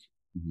like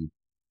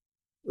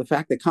the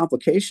fact that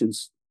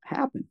complications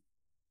happen.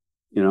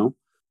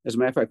 As a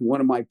matter of fact, one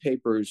of my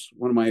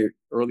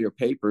earlier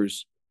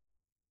papers,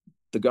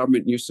 the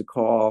government used to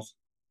call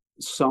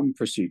some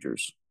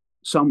procedures,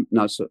 some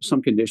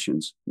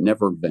conditions,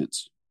 never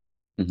events.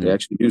 Mm-hmm. They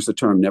actually use the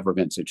term never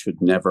events. It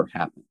should never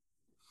happen.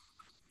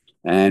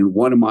 And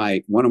one of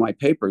my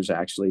papers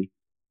actually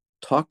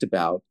talked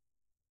about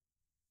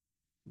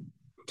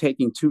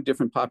taking 2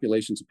 different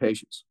populations of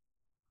patients.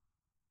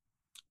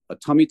 A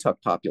tummy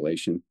tuck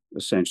population,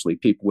 essentially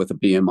people with a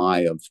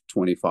BMI of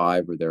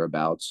 25 or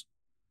thereabouts,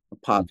 a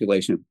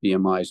population of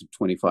BMIs of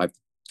 25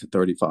 to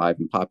 35,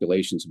 and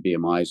populations of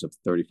BMIs of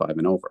 35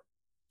 and over.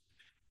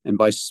 And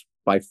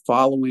by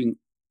following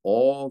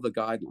all the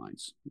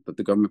guidelines that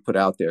the government put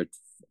out there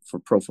for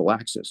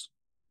prophylaxis,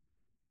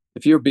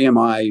 if your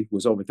BMI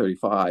was over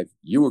 35,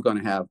 you were going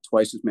to have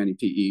twice as many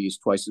PEs,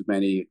 twice as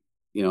many,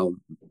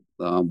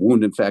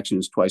 wound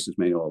infections, twice as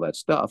many, all that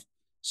stuff.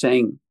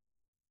 Saying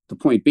the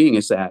point being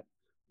is that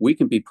we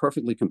can be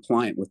perfectly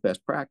compliant with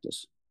best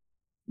practice,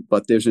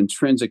 but there's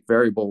intrinsic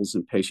variables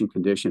in patient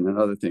condition and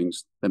other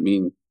things that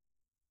mean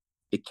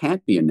it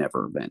can't be a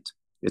never event.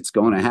 It's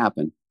going to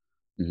happen.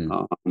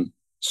 Mm-hmm.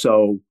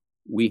 So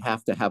we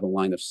have to have a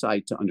line of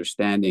sight to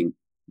understanding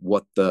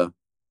what the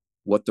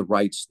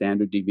right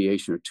standard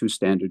deviation or 2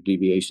 standard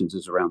deviations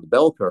is around the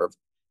bell curve,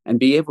 and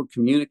be able to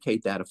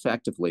communicate that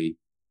effectively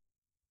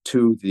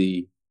to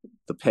the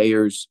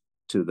payers,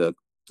 to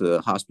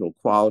the hospital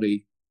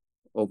quality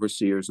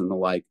overseers and the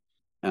like.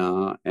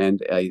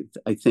 And I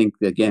think,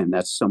 again,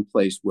 that's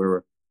someplace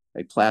where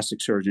a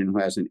plastic surgeon who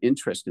has an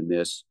interest in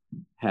this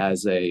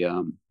has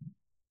a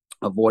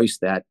voice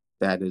that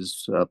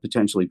is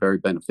potentially very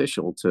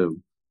beneficial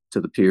to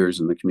the peers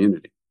in the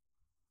community.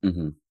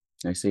 Mm-hmm.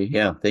 I see.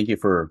 Yeah. Thank you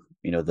for,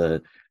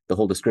 the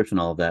whole description,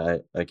 all of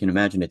that. I can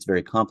imagine it's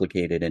very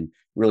complicated and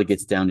really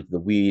gets down into the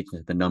weeds,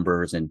 the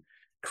numbers, and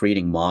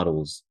creating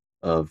models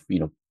of,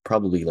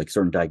 probably like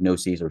certain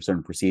diagnoses or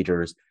certain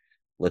procedures.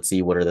 Let's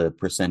see, what are the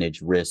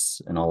percentage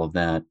risks and all of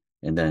that.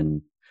 And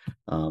then,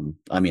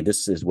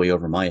 this is way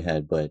over my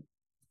head, but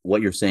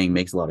what you're saying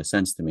makes a lot of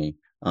sense to me.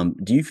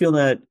 Do you feel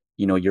that,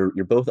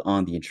 you're both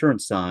on the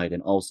insurance side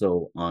and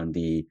also on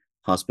the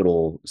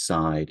hospital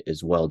side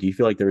as well? Do you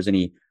feel like there's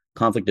any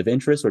conflict of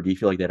interest, or do you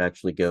feel like that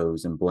actually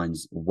goes and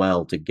blends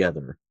well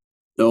together?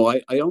 No,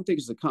 I don't think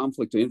it's a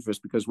conflict of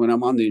interest, because when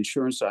I'm on the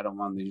insurance side,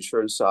 I'm on the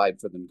insurance side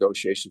for the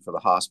negotiation for the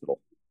hospital.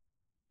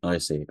 I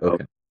see.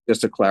 Okay.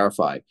 Just to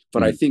clarify.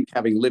 But I think,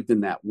 having lived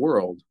in that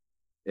world,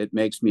 it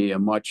makes me a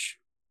much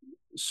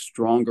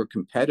stronger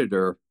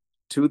competitor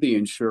to the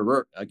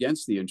insurer,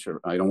 against the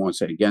insurer. I don't want to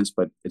say against,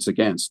 but it's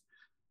against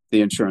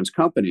the insurance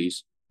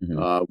companies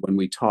when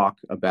we talk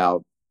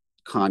about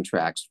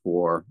contracts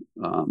for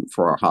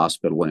our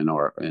hospital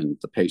and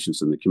the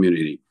patients in the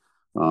community.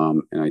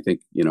 And I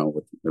think,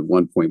 at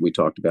one point we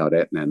talked about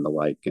Aetna and the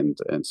like,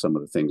 and some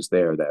of the things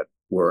there that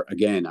were,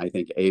 again, I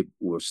think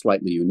were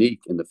slightly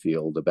unique in the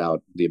field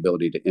about the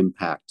ability to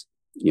impact,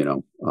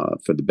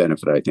 for the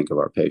benefit, I think, of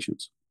our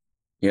patients.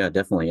 Yeah,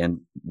 definitely.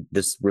 And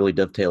this really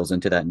dovetails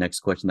into that next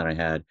question that I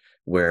had,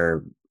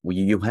 where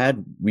you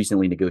had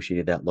recently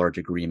negotiated that large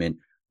agreement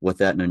with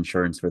Aetna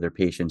Insurance for their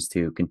patients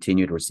to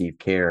continue to receive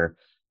care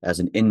as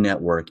an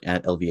in-network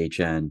at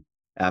LVHN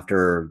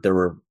after there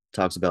were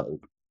talks about,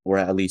 or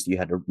at least you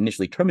had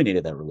initially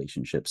terminated that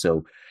relationship.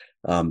 So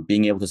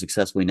being able to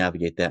successfully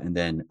navigate that and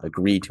then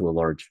agree to a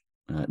large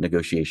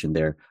negotiation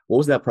there. What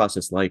was that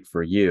process like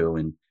for you?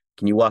 And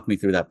can you walk me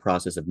through that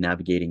process of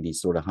navigating these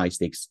sort of high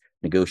stakes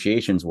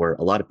negotiations where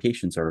a lot of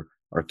patients are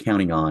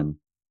counting on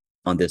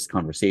this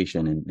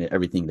conversation and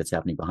everything that's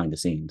happening behind the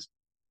scenes?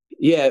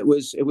 Yeah, it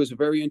was a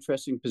very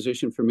interesting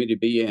position for me to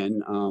be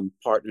in,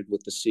 partnered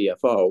with the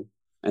CFO.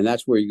 And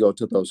that's where you go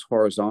to those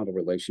horizontal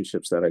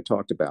relationships that I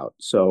talked about.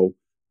 So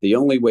the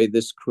only way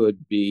this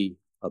could be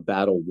a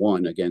battle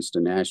won against a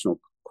national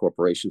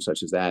corporation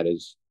such as that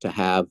is to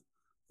have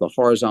the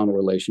horizontal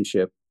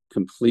relationship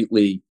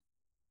completely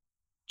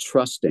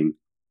trusting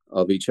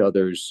of each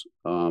other's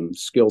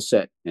skill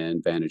set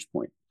and vantage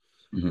point.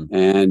 Mm-hmm.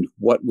 And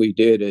what we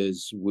did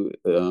is,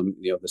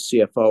 the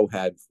CFO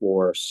had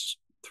for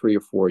 3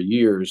 or 4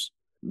 years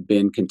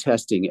been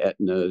contesting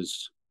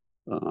Aetna's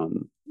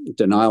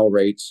denial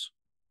rates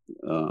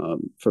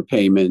for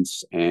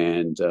payments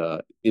and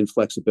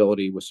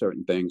inflexibility with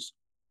certain things,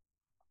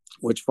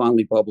 which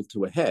finally bubbled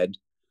to a head.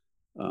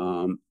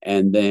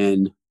 And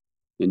then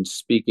in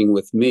speaking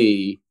with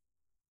me,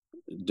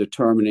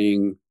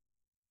 determining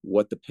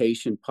what the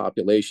patient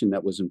population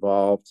that was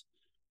involved,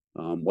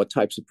 what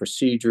types of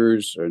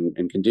procedures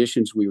and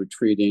conditions we were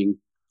treating,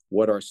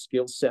 what our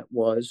skill set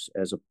was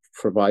as a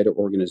provider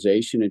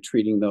organization in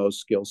treating those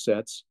skill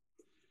sets.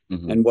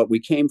 Mm-hmm. And what we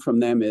came from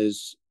them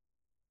is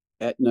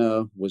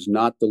Aetna was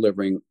not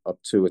delivering up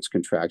to its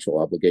contractual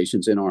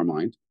obligations in our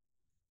mind.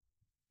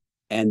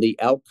 And the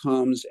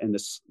outcomes and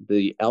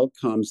the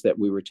outcomes that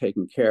we were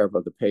taking care of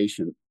the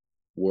patient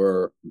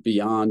were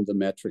beyond the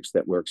metrics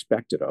that were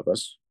expected of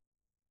us.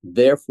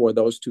 Therefore,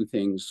 those two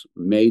things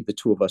made the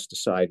two of us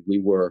decide we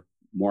were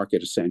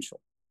market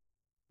essential,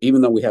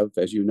 even though we have,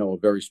 as you know, a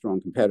very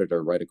strong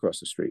competitor right across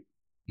the street.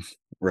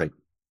 Right.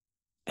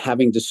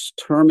 Having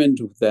determined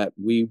that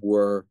we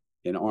were,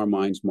 in our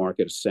minds,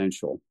 market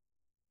essential,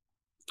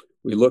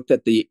 we looked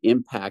at the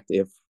impact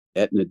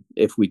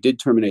if we did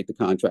terminate the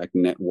contract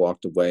and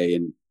walked away,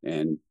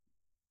 and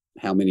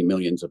how many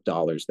millions of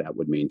dollars that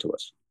would mean to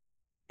us.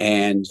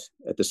 And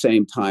at the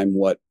same time,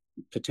 what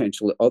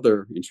potential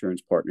other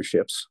insurance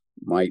partnerships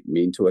might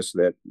mean to us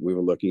that we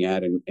were looking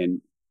at,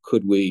 and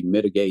could we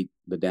mitigate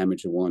the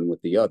damage of one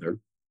with the other.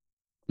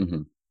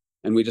 Mm-hmm.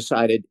 And we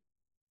decided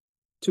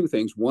two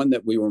things. One,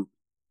 that we were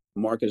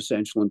market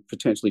essential, and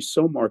potentially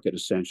so market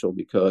essential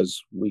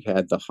because we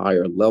had the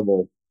higher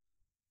level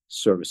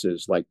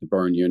services like the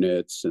burn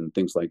units and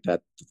things like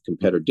that the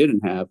competitor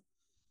didn't have,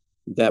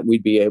 that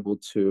we'd be able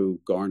to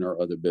garner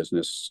other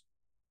business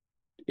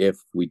if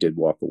we did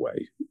walk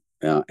away.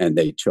 And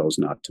they chose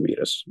not to meet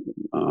us.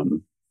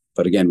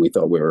 But again, we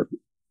thought we were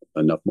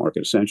enough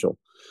market essential.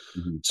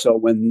 Mm-hmm. So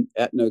when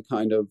Aetna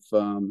kind of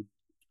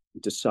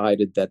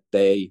decided that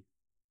they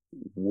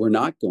were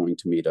not going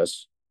to meet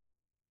us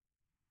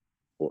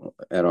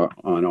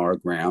on our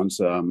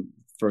grounds,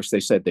 first they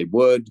said they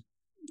would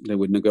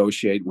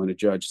negotiate when a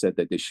judge said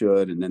that they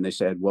should. And then they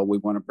said, well, we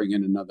want to bring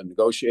in another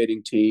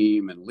negotiating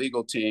team and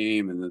legal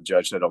team. And the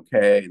judge said,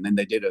 okay. And then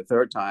they did it a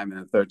third time.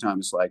 And the third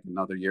time is like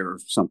another year or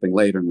something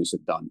later. And we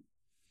said, done.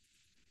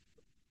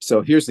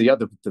 So here's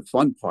the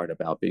fun part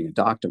about being a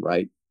doctor,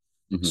 right?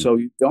 Mm-hmm. So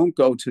you don't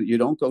go to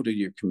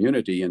your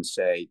community and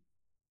say,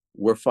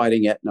 we're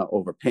fighting Aetna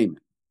over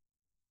payment,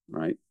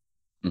 right?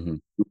 Mm-hmm.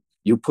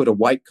 You put a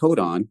white coat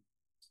on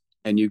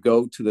and you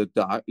go to the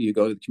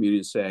community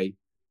and say,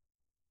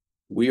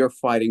 we are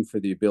fighting for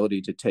the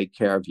ability to take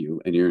care of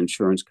you, and your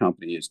insurance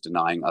company is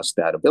denying us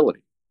that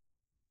ability.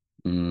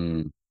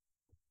 Mm.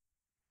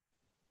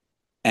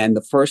 And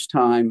the first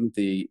time,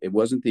 it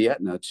wasn't the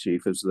Aetna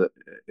chief,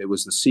 it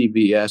was the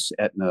CVS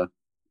Aetna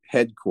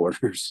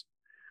headquarters.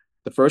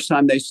 The first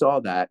time they saw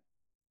that,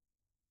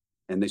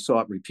 and they saw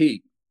it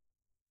repeat,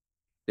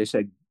 they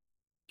said,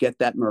 get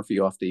that Murphy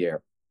off the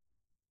air.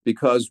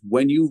 Because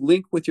when you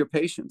link with your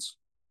patients,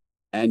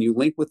 and you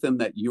link with them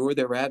that you're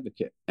their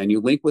advocate, and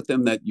you link with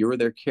them that you're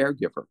their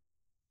caregiver,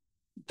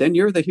 then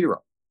you're the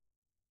hero.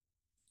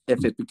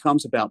 If it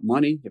becomes about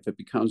money, if it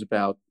becomes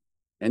about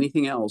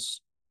anything else,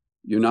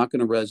 you're not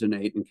going to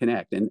resonate and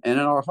connect. And in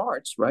our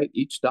hearts, right,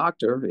 each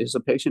doctor is a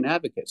patient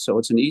advocate. So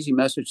it's an easy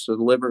message to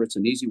deliver. It's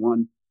an easy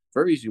one,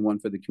 very easy one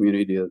for the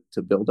community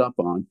to build up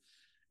on.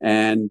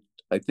 And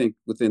I think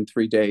within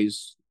 3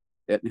 days,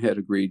 Aetna had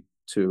agreed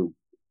to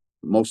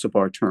most of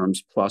our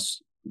terms,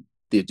 plus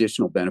the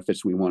additional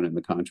benefits we want in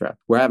the contract.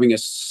 We're having a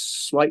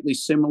slightly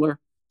similar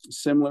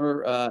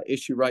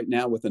issue right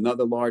now with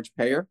another large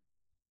payer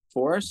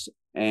for us,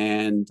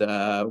 and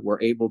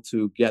we're able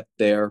to get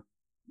their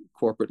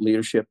corporate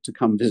leadership to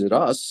come visit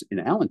us in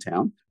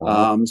Allentown.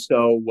 Wow.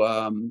 So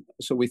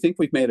we think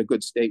we've made a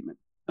good statement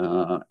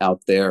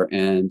out there,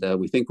 and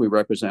we think we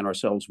represent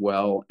ourselves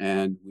well,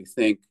 and we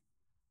think,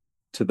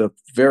 to the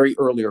very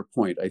earlier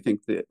point, I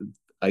think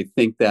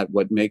that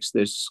what makes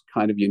this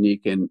kind of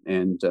unique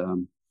and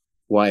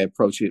why I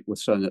approach it with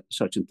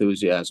such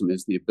enthusiasm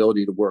is the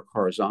ability to work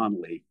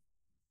horizontally,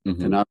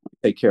 mm-hmm. to not only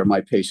take care of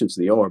my patients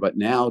in the OR, but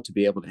now to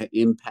be able to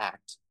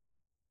impact,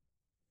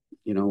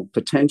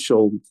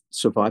 potential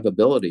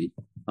survivability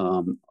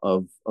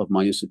of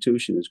my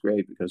institution is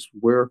great, because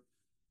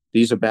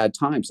these are bad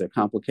times. They're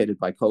complicated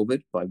by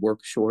COVID, by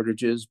work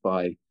shortages,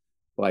 by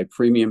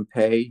premium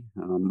pay.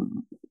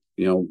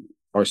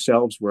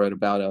 Ourselves, we're at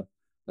about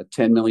a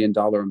 $10 million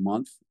a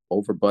month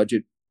over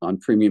budget on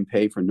premium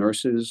pay for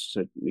nurses,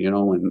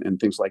 and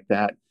things like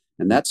that.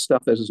 And that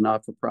stuff, as is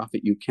not for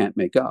profit, you can't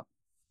make up.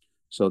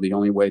 So the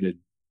only way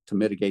to to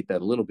mitigate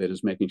that a little bit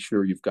is making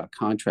sure you've got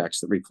contracts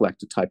that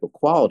reflect the type of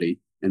quality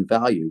and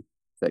value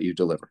that you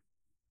deliver.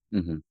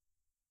 Mm-hmm.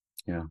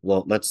 Yeah,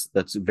 well, that's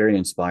very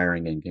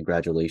inspiring, and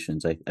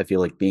congratulations. I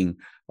feel like being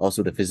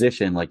also the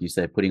physician, like you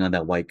said, putting on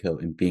that white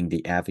coat and being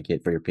the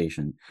advocate for your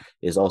patient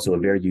is also a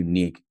very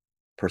unique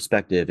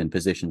perspective and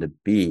position to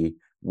be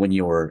when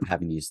you're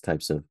having these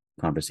types of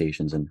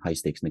conversations and high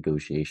stakes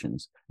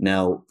negotiations.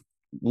 Now,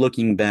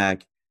 looking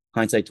back,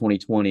 hindsight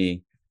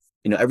 2020,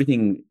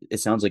 everything, it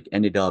sounds like,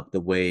 ended up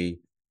the way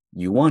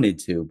you wanted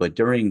to, but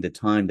during the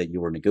time that you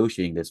were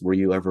negotiating this, were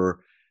you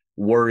ever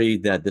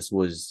worried that this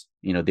was,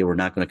 they were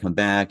not going to come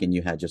back and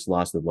you had just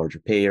lost the larger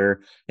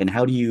payer? And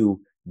how do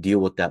you deal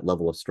with that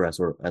level of stress,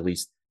 or at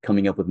least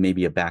coming up with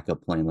maybe a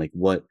backup plan? Like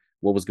what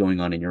was going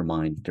on in your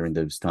mind during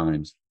those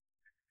times?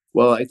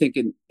 Well, I think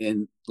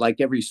in like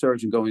every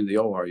surgeon going to the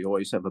OR, you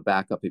always have a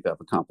backup if you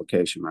have a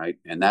complication, right?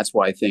 And that's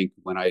why I think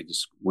when I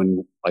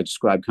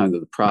described kind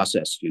of the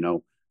process,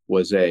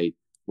 was a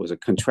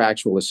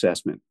contractual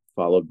assessment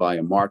followed by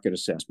a market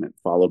assessment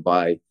followed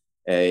by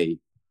a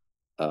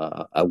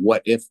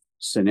what if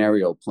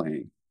scenario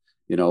playing.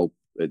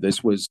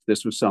 This was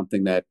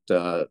something that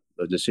a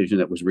decision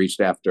that was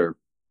reached after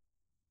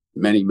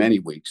many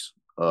weeks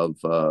of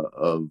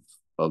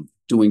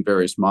doing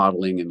various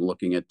modeling and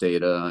looking at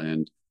data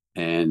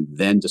and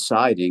then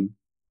deciding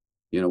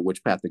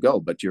which path to go.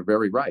 But you're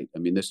very right. I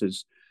mean, this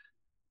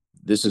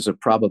is a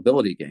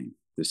probability game.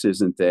 This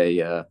isn't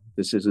a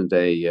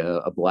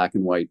black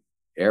and white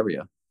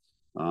area,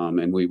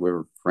 and we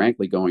were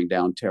frankly going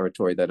down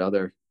territory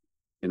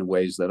in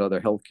ways that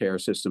other healthcare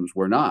systems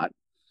were not.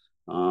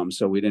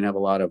 So we didn't have a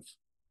lot of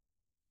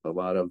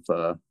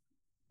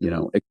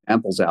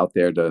examples out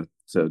there to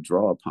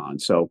draw upon.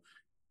 So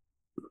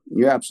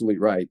you're absolutely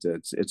right.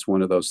 It's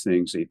one of those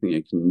things you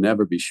can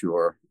never be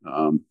sure.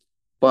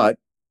 But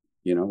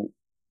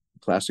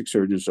plastic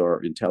surgeons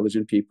are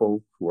intelligent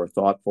people who are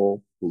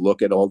thoughtful, who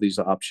look at all these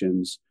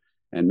options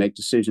and make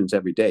decisions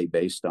every day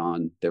based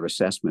on their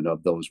assessment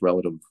of those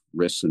relative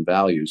risks and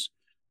values.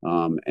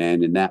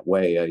 And in that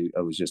way,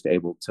 I was just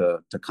able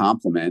to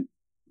complement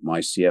my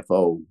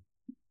CFO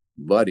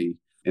buddy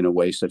in a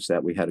way such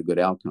that we had a good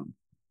outcome.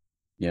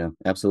 Yeah,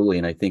 absolutely.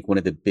 And I think one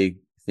of the big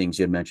things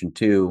you had mentioned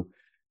too,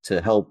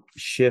 to help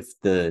shift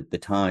the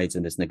tides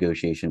in this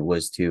negotiation,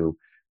 was to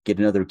get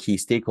another key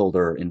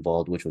stakeholder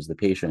involved, which was the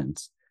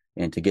patients,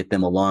 and to get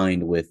them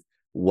aligned with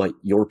what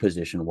your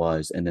position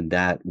was. And then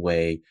that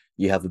way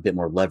you have a bit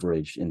more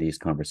leverage in these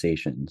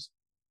conversations.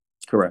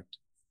 Correct.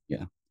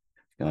 Yeah.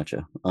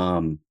 Gotcha.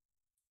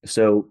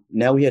 So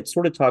now we had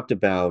sort of talked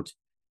about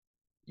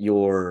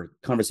your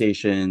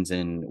conversations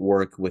and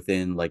work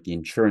within like the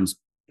insurance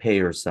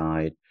payer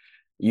side.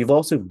 You've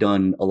also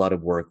done a lot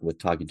of work with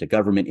talking to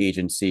government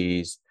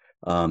agencies.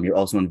 You're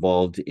also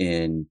involved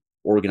in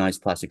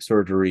organized plastic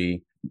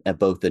surgery at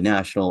both the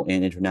national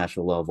and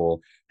international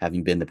level,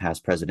 having been the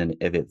past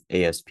president of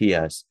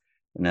ASPS.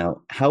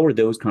 Now, how are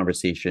those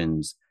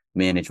conversations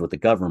managed with the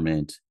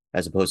government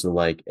as opposed to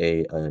like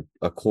a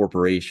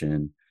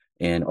corporation?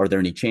 And are there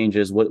any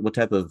changes? What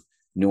type of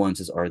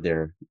nuances are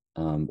there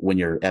when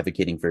you're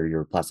advocating for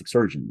your plastic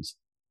surgeons?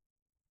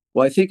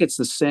 Well, I think it's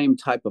the same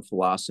type of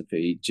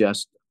philosophy,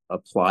 just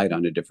applied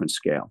on a different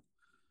scale.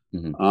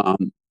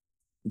 Mm-hmm.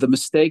 The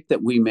mistake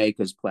that we make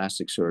as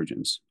plastic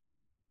surgeons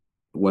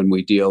when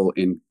we deal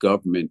in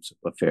government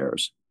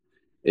affairs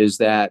is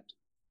that,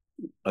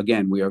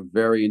 again, we are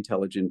very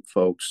intelligent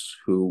folks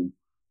who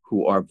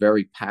are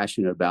very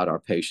passionate about our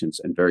patients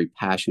and very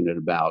passionate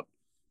about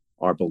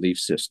our belief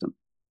system.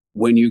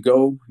 When you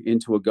go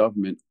into a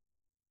government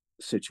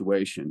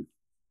situation,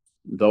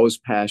 those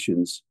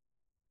passions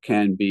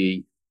can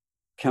be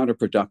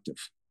counterproductive.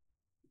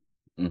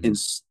 Mm-hmm.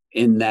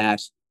 In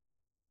that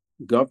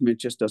government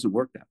just doesn't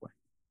work that way.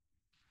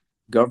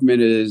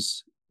 Government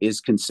is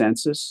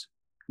consensus.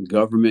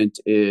 Government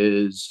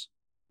is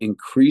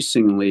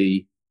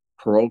increasingly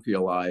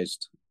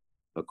parochialized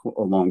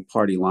along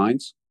party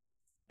lines,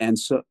 and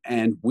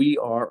we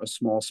are a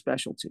small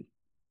specialty.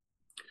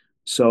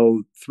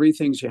 So three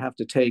things you have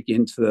to take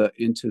into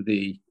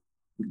the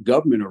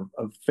government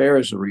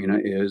affairs arena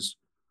is: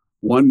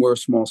 one, we're a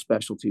small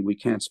specialty. We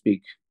can't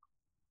speak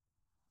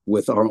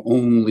with our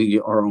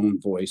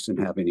own voice and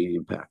have any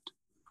impact.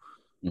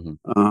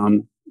 Mm-hmm.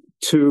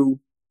 Two,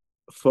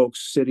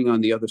 folks sitting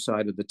on the other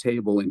side of the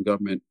table in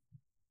government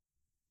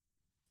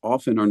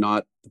often are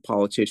not the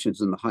politicians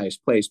in the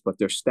highest place, but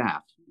their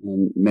staff.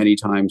 And many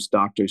times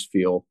doctors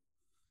feel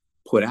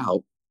put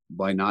out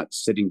by not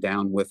sitting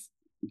down with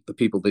the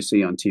people they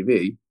see on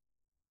TV.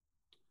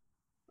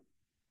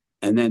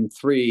 And then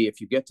three, if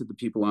you get to the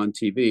people on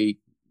TV,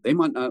 they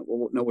might not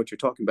know what you're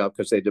talking about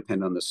because they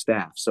depend on the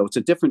staff. So it's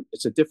a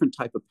different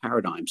type of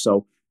paradigm.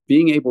 So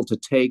being able to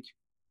take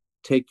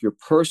your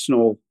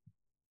personal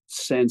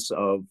sense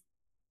of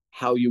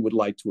how you would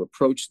like to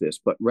approach this,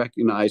 but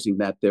recognizing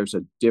that there's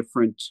a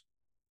different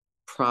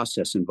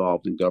process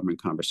involved in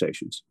government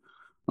conversations.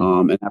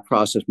 And that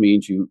process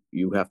means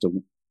you have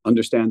to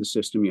understand the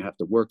system, you have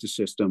to work the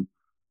system,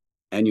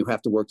 and you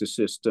have to work the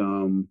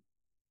system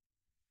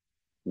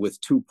with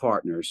two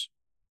partners.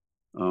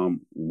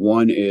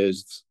 One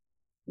is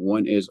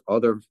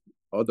other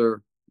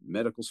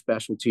medical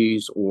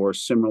specialties or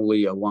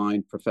similarly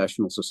aligned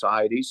professional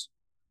societies,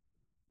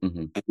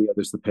 Mm-hmm. and the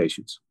other is the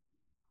patients.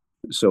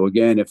 So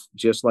again, if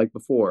just like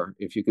before,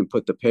 if you can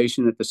put the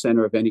patient at the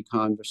center of any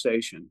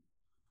conversation,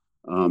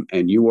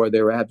 and you are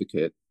their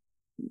advocate,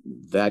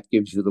 that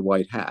gives you the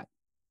white hat.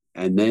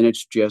 And then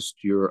it's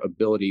just your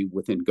ability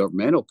within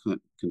governmental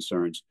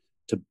concerns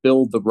to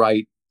build the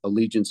right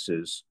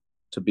allegiances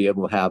to be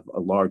able to have a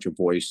larger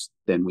voice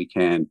than we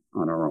can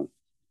on our own.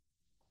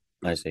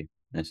 I see.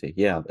 I see.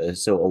 Yeah.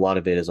 So a lot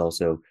of it is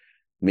also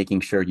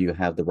making sure you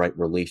have the right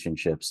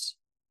relationships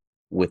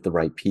with the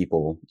right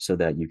people so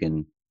that you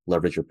can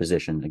leverage your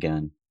position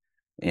again.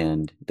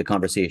 And the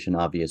conversation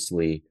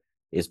obviously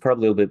is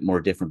probably a little bit more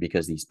different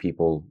because these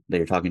people that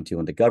you're talking to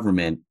in the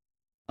government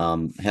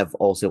have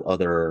also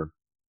other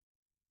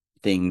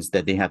things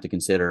that they have to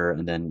consider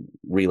and then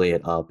relay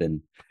it up.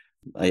 And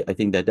I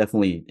think that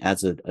definitely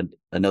adds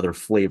another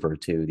flavor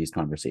to these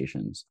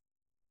conversations.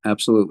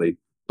 Absolutely.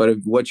 But if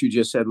what you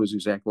just said was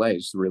exactly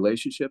it's the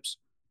relationships.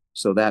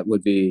 So that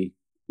would be,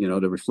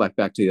 to reflect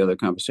back to the other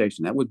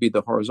conversation, that would be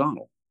the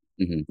horizontal.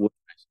 Mm-hmm.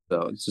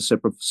 So it's a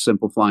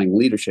simplifying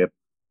leadership.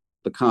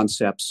 The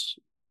concepts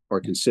are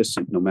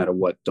consistent no matter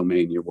what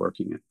domain you're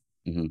working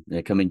in. Mm-hmm.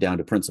 And coming down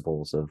to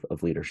principles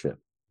of leadership,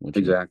 which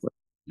Exactly.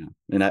 yeah.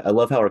 And I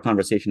love how our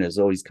conversation is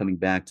always coming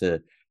back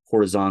to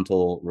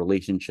horizontal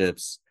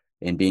relationships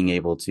and being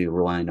able to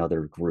rely on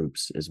other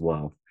groups as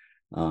well.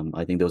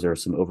 I think those are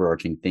some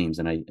overarching themes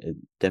and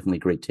definitely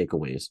great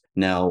takeaways.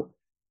 Now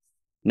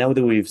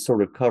that we've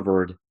sort of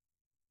covered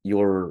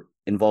your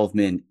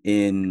involvement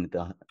in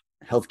the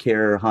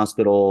healthcare,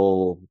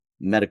 hospital,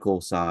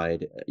 medical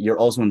side, you're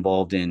also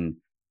involved in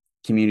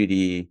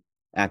community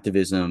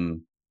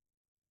activism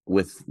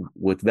with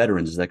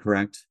veterans. Is that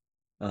correct?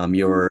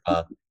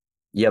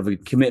 You have a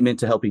commitment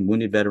to helping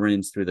wounded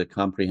veterans through the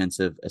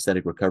comprehensive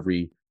aesthetic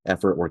recovery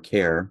effort or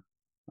care.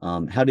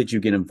 How did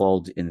you get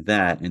involved in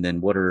that? And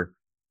then what are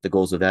the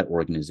goals of that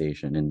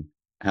organization? And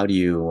how do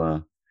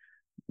you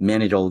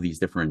manage all of these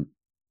different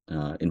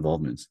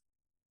involvements?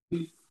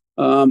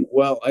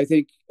 Well, I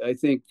think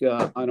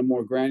on a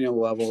more granular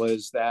level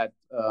is that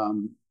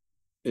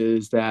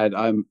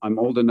I'm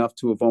old enough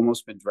to have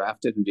almost been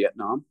drafted in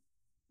Vietnam.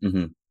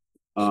 Mm-hmm.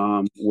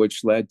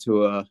 Which led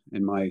to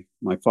and my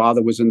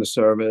father was in the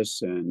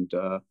service, and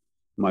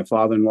my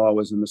father-in-law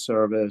was in the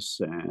service,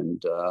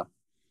 and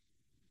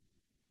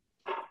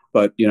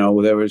but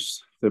there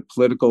was the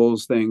political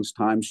things,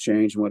 times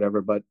change and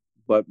whatever. But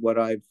what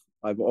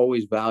I've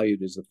always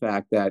valued is the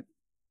fact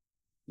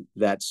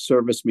that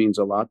service means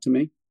a lot to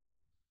me.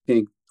 I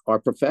think our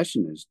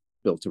profession is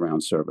built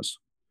around service,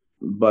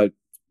 but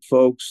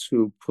folks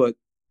who put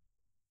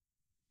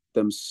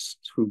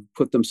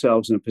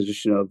themselves in a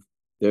position of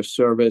their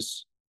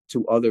service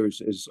to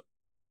others is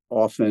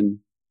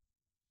often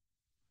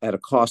at a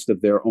cost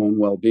of their own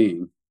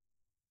well-being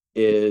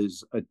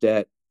is a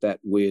debt that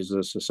we as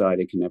a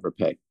society can never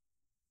pay.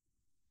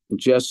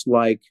 Just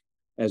like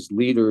as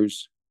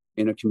leaders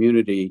in a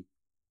community,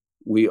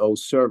 we owe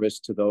service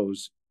to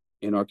those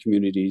in our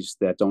communities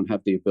that don't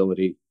have the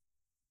ability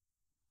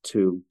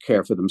to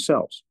care for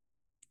themselves.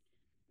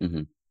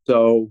 Mm-hmm.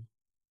 So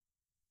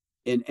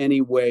in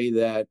any way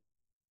that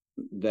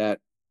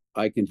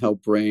I can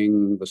help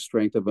bring the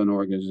strength of an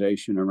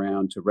organization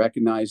around to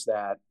recognize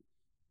that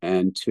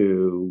and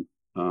to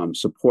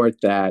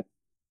support that.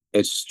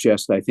 It's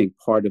just, I think,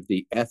 part of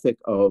the ethic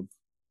of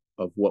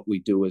what we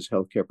do as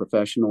healthcare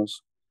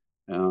professionals.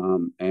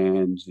 And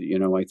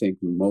I think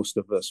most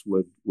of us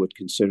would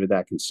consider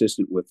that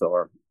consistent with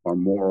our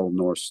moral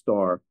North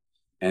Star.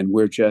 And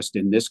we're just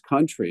in this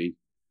country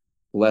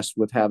blessed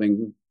with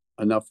having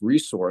enough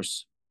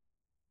resource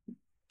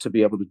to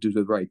be able to do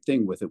the right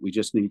thing with it. We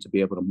just need to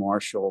be able to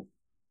marshal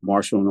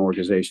an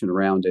organization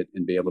around it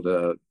and be able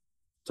to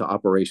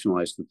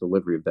operationalize the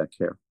delivery of that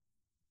care.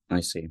 I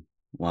see.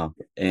 Wow.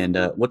 And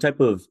what type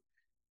of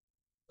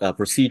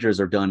procedures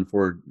are done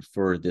for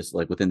this,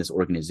 like within this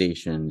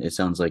organization? It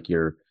sounds like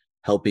you're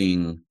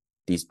helping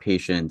these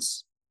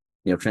patients,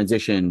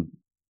 transition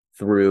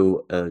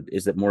through.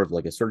 Is it more of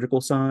like a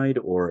surgical side,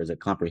 or is it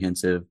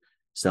comprehensive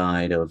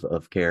side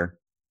of care?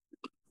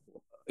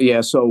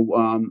 Yeah.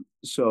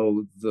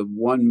 So the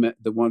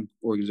one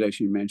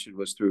organization you mentioned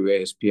was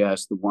through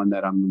ASPS. The one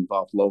that I'm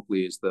involved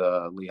locally is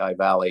the Lehigh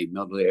Valley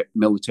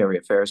Military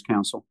Affairs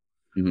Council.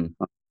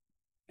 Mm-hmm.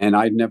 And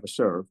I'd never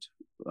served,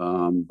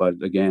 but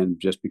again,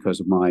 just because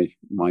of my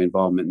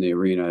involvement in the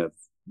arena, I've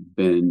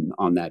been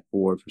on that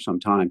board for some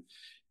time.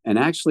 And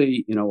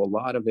actually, a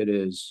lot of it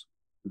is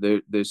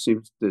there's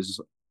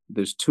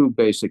two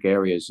basic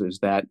areas. Is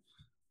that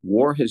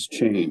war has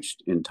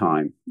changed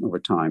over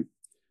time.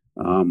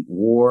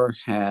 War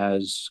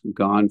has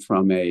gone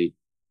from a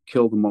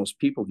kill the most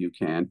people you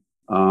can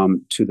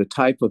to the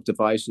type of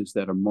devices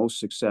that are most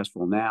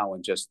successful now,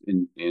 and just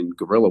in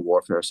guerrilla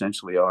warfare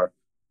essentially are,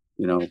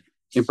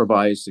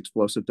 improvised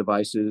explosive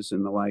devices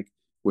and the like,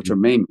 which are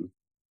maiming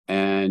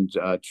and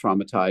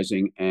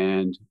traumatizing,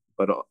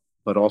 but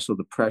but also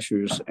the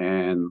pressures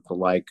and the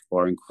like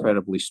are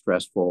incredibly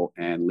stressful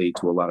and lead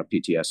to a lot of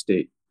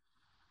PTSD.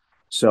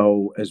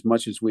 So as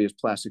much as we as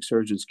plastic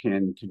surgeons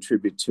can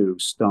contribute to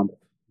stump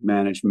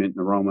management,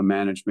 neuroma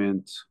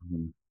management,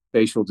 Mm-hmm.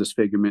 facial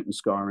disfigurement and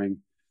scarring,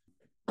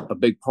 a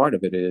big part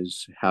of it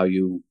is how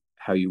you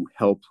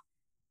help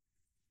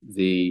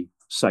the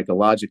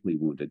psychologically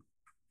wounded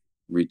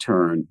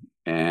return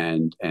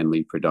and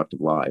lead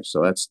productive lives.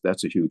 So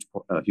that's a huge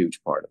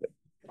part of it.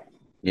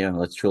 Yeah,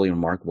 that's truly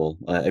remarkable.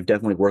 I've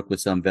definitely worked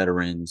with some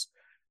veterans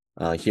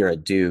here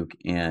at Duke,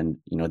 and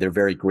they're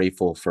very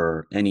grateful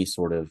for any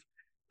sort of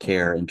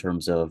care in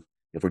terms of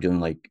if we're doing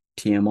like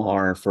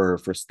TMR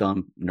for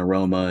stump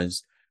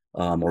neuromas,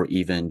 or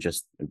even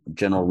just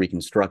general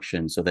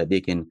reconstruction, so that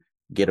they can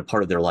get a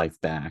part of their life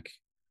back.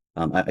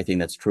 I think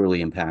that's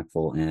truly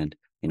impactful, and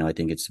I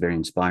think it's very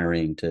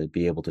inspiring to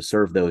be able to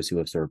serve those who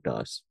have served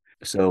us.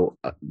 So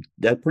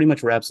that pretty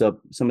much wraps up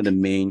some of the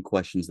main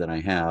questions that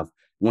I have.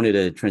 Wanted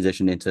to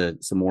transition into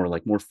some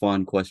more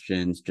fun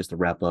questions just to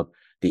wrap up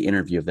the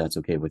interview, if that's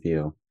okay with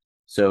you.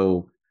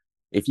 So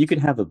if you could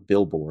have a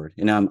billboard,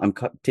 and I'm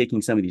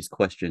taking some of these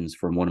questions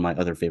from one of my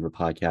other favorite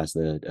podcasts,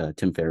 the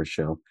Tim Ferriss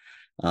show.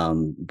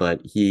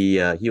 But he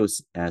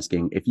was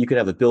asking if you could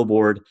have a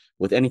billboard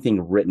with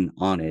anything written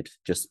on it,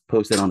 just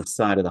posted on the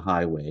side of the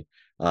highway,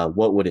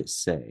 what would it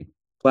say?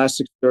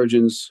 Plastic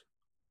surgeons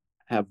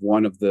have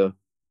one of the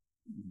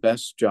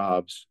best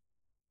jobs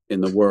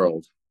in the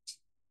world.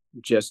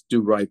 Just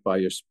do right by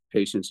your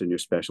patients and your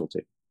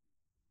specialty.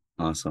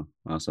 Awesome.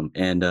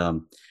 And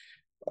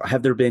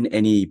have there been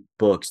any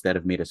books that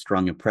have made a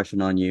strong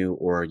impression on you,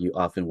 or you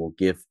often will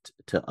gift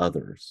to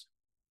others?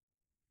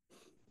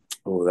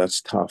 Oh,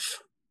 that's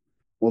tough.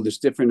 Well, there's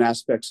different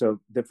aspects of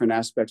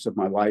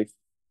my life.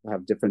 I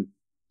have different,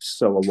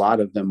 so a lot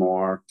of them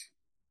are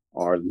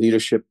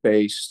leadership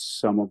based.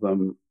 Some of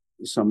them,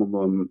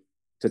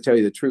 to tell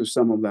you the truth,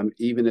 some of them,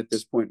 even at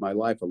this point in my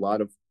life, a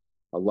lot of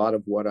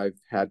what I've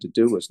had to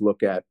do is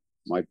look at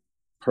my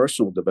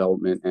personal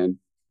development and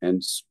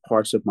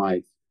parts of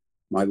my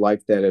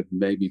life that have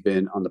maybe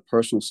been on the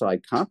personal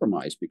side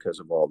compromised because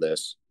of all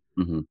this.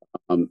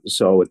 Mm-hmm.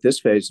 So at this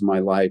phase of my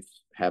life,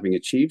 having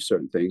achieved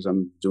certain things,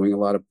 I'm doing a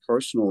lot of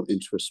personal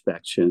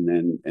introspection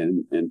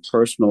and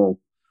personal,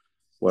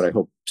 what I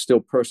hope still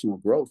personal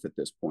growth at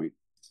this point.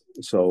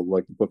 So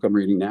like the book I'm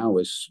reading now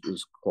is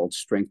called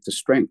Strength to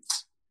Strength.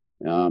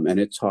 And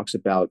it talks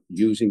about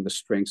using the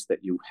strengths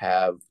that you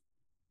have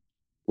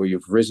where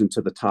you've risen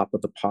to the top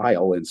of the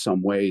pile in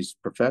some ways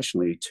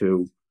professionally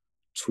to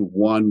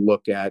one,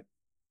 look at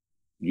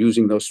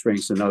using those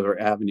strengths in other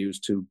avenues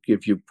to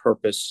give you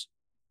purpose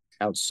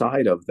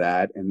outside of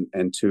that,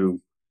 and to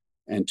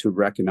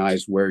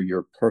recognize where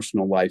your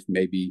personal life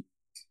maybe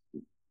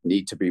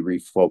need to be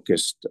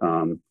refocused,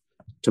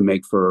 to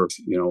make for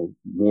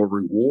more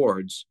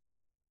rewards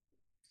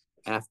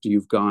after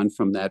you've gone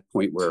from that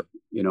point where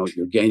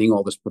you're gaining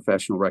all this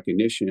professional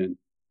recognition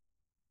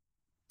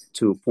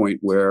to a point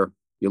where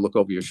you look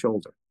over your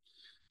shoulder.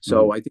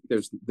 So Mm-hmm. I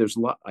think there's a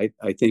lot.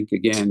 I think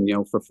again,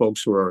 for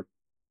folks who are,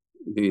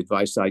 the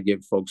advice I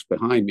give folks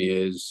behind me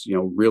is,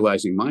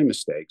 realizing my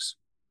mistakes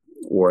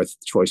or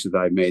choices that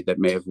I made that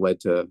may have led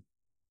to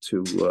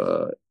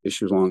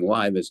issues along the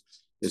line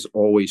is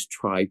always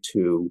try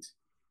to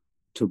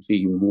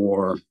be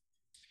more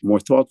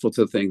thoughtful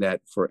to the thing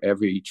that for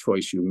every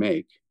choice you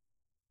make,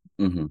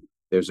 Mm-hmm.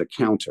 there's a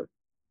counter.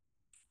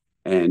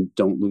 And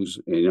don't lose,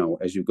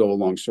 as you go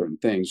along certain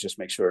things, just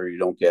make sure you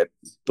don't get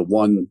the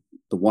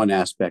one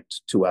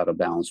aspect too out of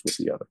balance with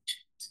the other.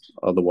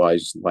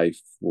 Otherwise, life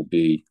will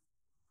be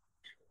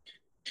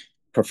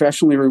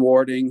professionally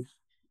rewarding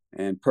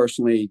and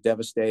personally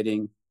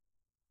devastating,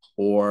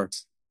 or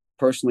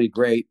personally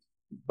great,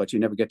 but you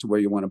never get to where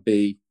you want to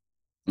be.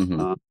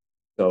 Mm-hmm.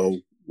 So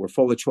we're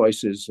full of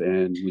choices,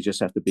 and we just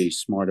have to be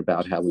smart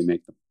about how we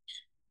make them.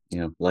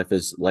 Life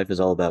is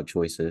all about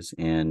choices,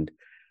 and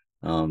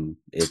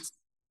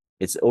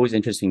it's always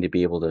interesting to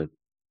be able to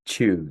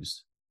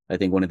choose. I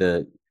think one of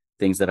the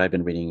things that I've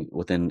been reading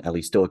within at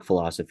least Stoic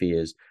philosophy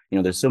is,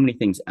 there's so many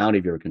things out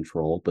of your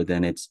control, but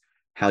then it's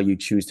how you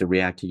choose to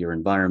react to your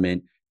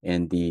environment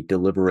and the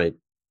deliberate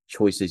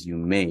choices you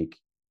make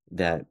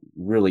that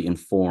really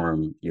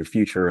inform your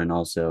future and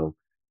also,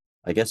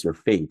 I guess, your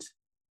fate,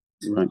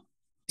 Right.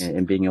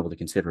 and being able to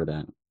consider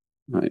that.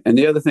 Right. And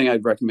the other thing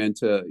I'd recommend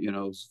to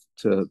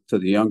the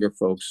younger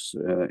folks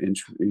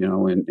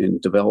in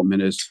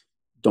development is,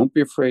 don't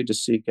be afraid to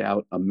seek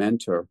out a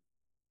mentor,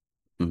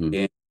 Mm-hmm.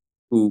 in,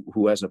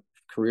 who has a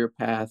career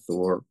path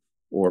or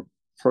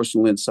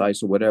personal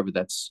insights or whatever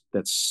that's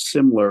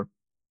similar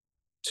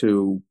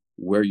to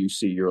where you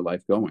see your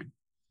life going.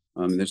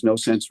 There's no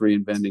sense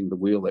reinventing the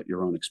wheel at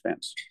your own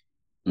expense.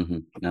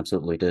 Mm-hmm.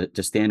 Absolutely.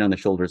 To stand on the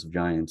shoulders of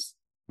giants,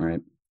 right?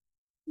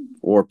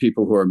 Or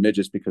people who are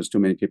midgets because too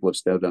many people have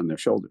stepped on their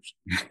shoulders.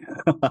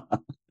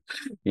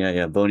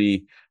 Yeah.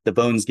 The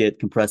bones get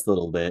compressed a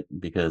little bit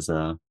because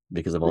of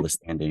all the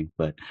standing,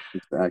 but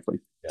Exactly.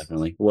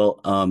 definitely. Well,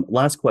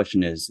 last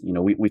question is,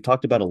 we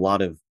talked about a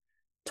lot of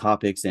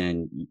topics,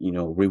 and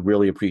we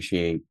really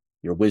appreciate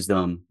your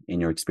wisdom and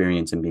your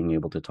experience in being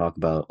able to talk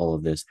about all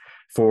of this.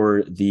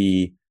 For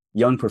the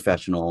young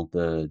professional,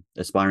 the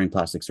aspiring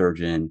plastic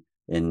surgeon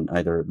in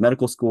either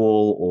medical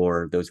school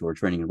or those who are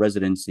training in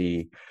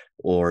residency,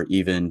 or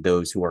even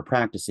those who are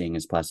practicing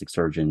as plastic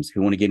surgeons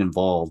who want to get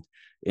involved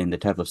in the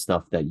type of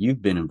stuff that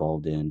you've been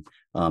involved in,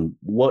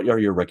 what are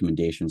your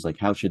recommendations? Like,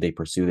 how should they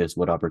pursue this?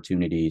 What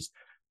opportunities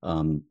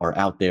are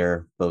out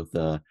there, both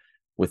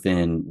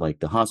within like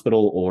the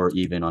hospital or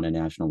even on a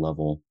national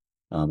level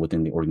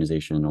within the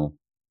organizational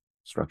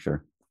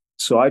structure?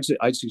 So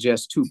I'd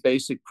suggest two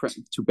basic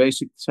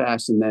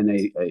tasks and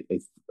then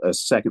a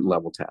second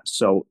level task.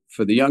 So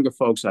for the younger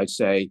folks, I'd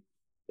say,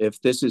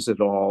 if this is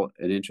at all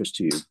an interest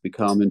to you,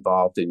 become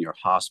involved in your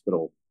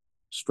hospital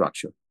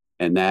structure.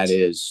 And that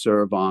is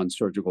serve on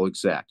surgical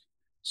exec,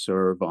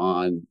 serve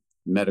on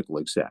medical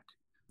exec.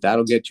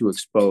 That'll get you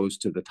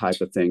exposed to the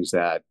type of things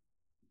that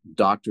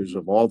doctors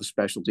of all the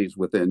specialties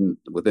within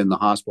the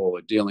hospital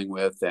are dealing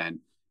with,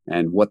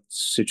 and what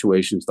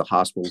situations the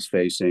hospital is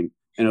facing.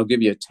 And it'll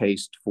give you a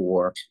taste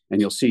for,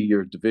 and you'll see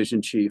your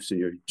division chiefs and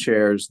your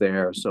chairs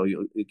there. So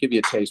it'll give you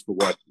a taste for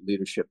what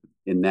leadership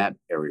in that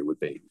area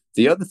would be.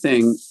 The other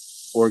thing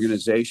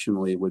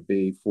organizationally would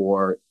be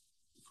for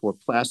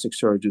plastic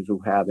surgeons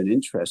who have an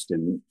interest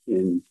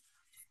in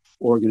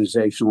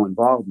organizational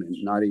involvement,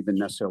 not even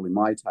necessarily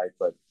my type,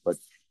 but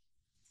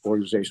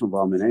organizational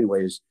involvement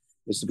anyways,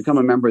 is to become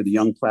a member of the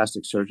Young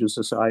Plastic Surgeon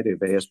Society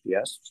of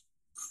ASPS.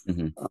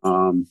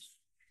 Mm-hmm.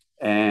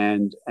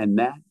 And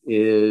that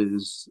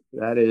is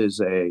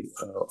a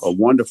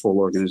wonderful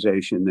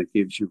organization that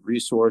gives you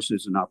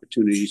resources and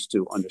opportunities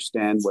to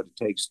understand what it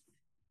takes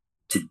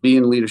to be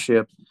in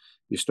leadership.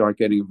 You start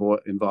getting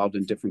involved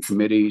in different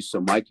committees.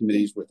 So my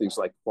committees were things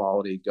like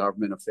quality,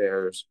 government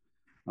affairs,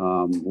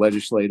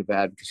 legislative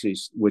advocacy,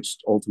 which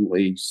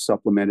ultimately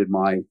supplemented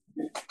my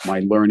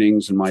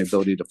learnings and my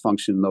ability to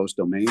function in those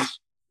domains.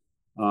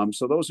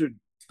 So those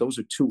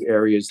are two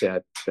areas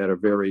that are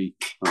very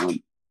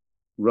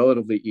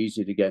relatively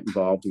easy to get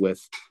involved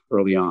with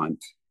early on.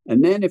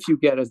 And then if you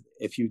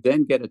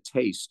then get a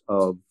taste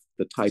of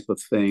the type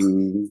of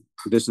thing,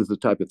 this is the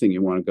type of thing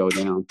you want to go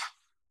down,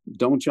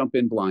 don't jump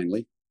in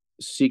blindly.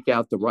 Seek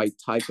out the right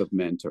type of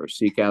mentor.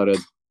 Seek out a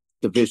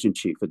division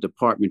chief, a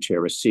department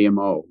chair, a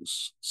CMO,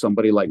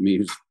 somebody like me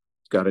who's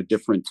got a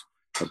different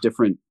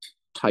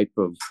type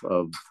of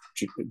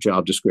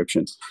job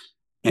description.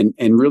 And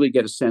really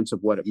get a sense of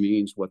what it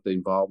means, what the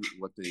involvement,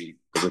 what the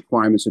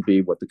requirements would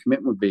be, what the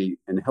commitment would be,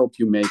 and help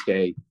you make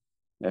a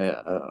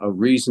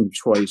reasoned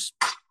choice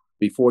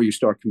before you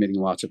start committing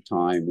lots of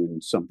time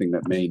in something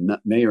that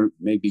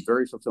may be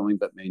very fulfilling,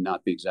 but may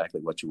not be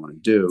exactly what you want to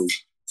do.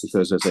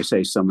 Because, as I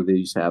say, some of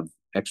these have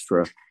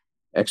extra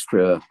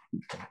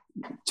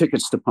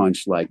tickets to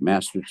punch, like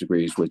master's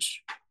degrees,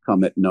 which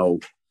come at no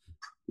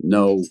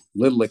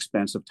little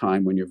expense of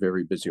time when you're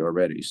very busy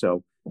already.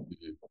 So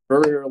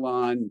very early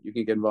on, you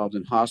can get involved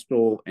in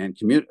hospital and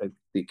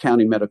the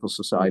county medical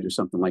society or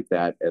something like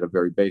that at a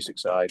very basic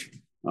side.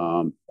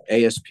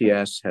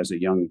 ASPS has a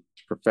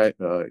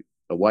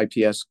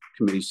YPS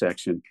committee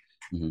section.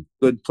 Mm-hmm.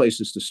 Good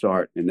places to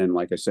start. And then,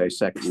 like I say,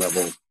 second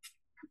level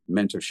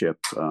mentorship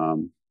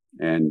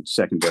and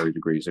secondary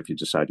degrees if you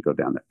decide to go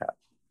down that path.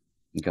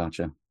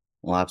 Gotcha.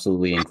 Well,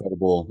 absolutely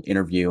incredible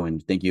interview,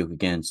 and thank you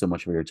again so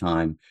much for your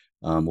time.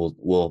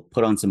 We'll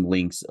put on some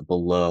links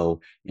below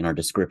in our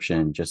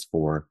description just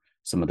for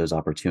some of those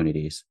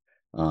opportunities.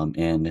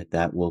 And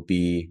that will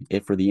be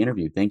it for the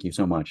interview. Thank you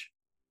so much.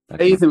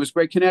 Hey, Ethan, it was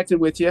great connecting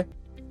with you.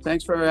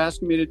 Thanks for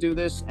asking me to do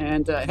this.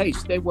 And hey,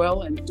 stay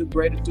well and do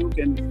great at Duke,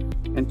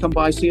 and come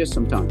by, see us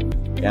sometime.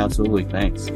 Yeah, absolutely. Thanks.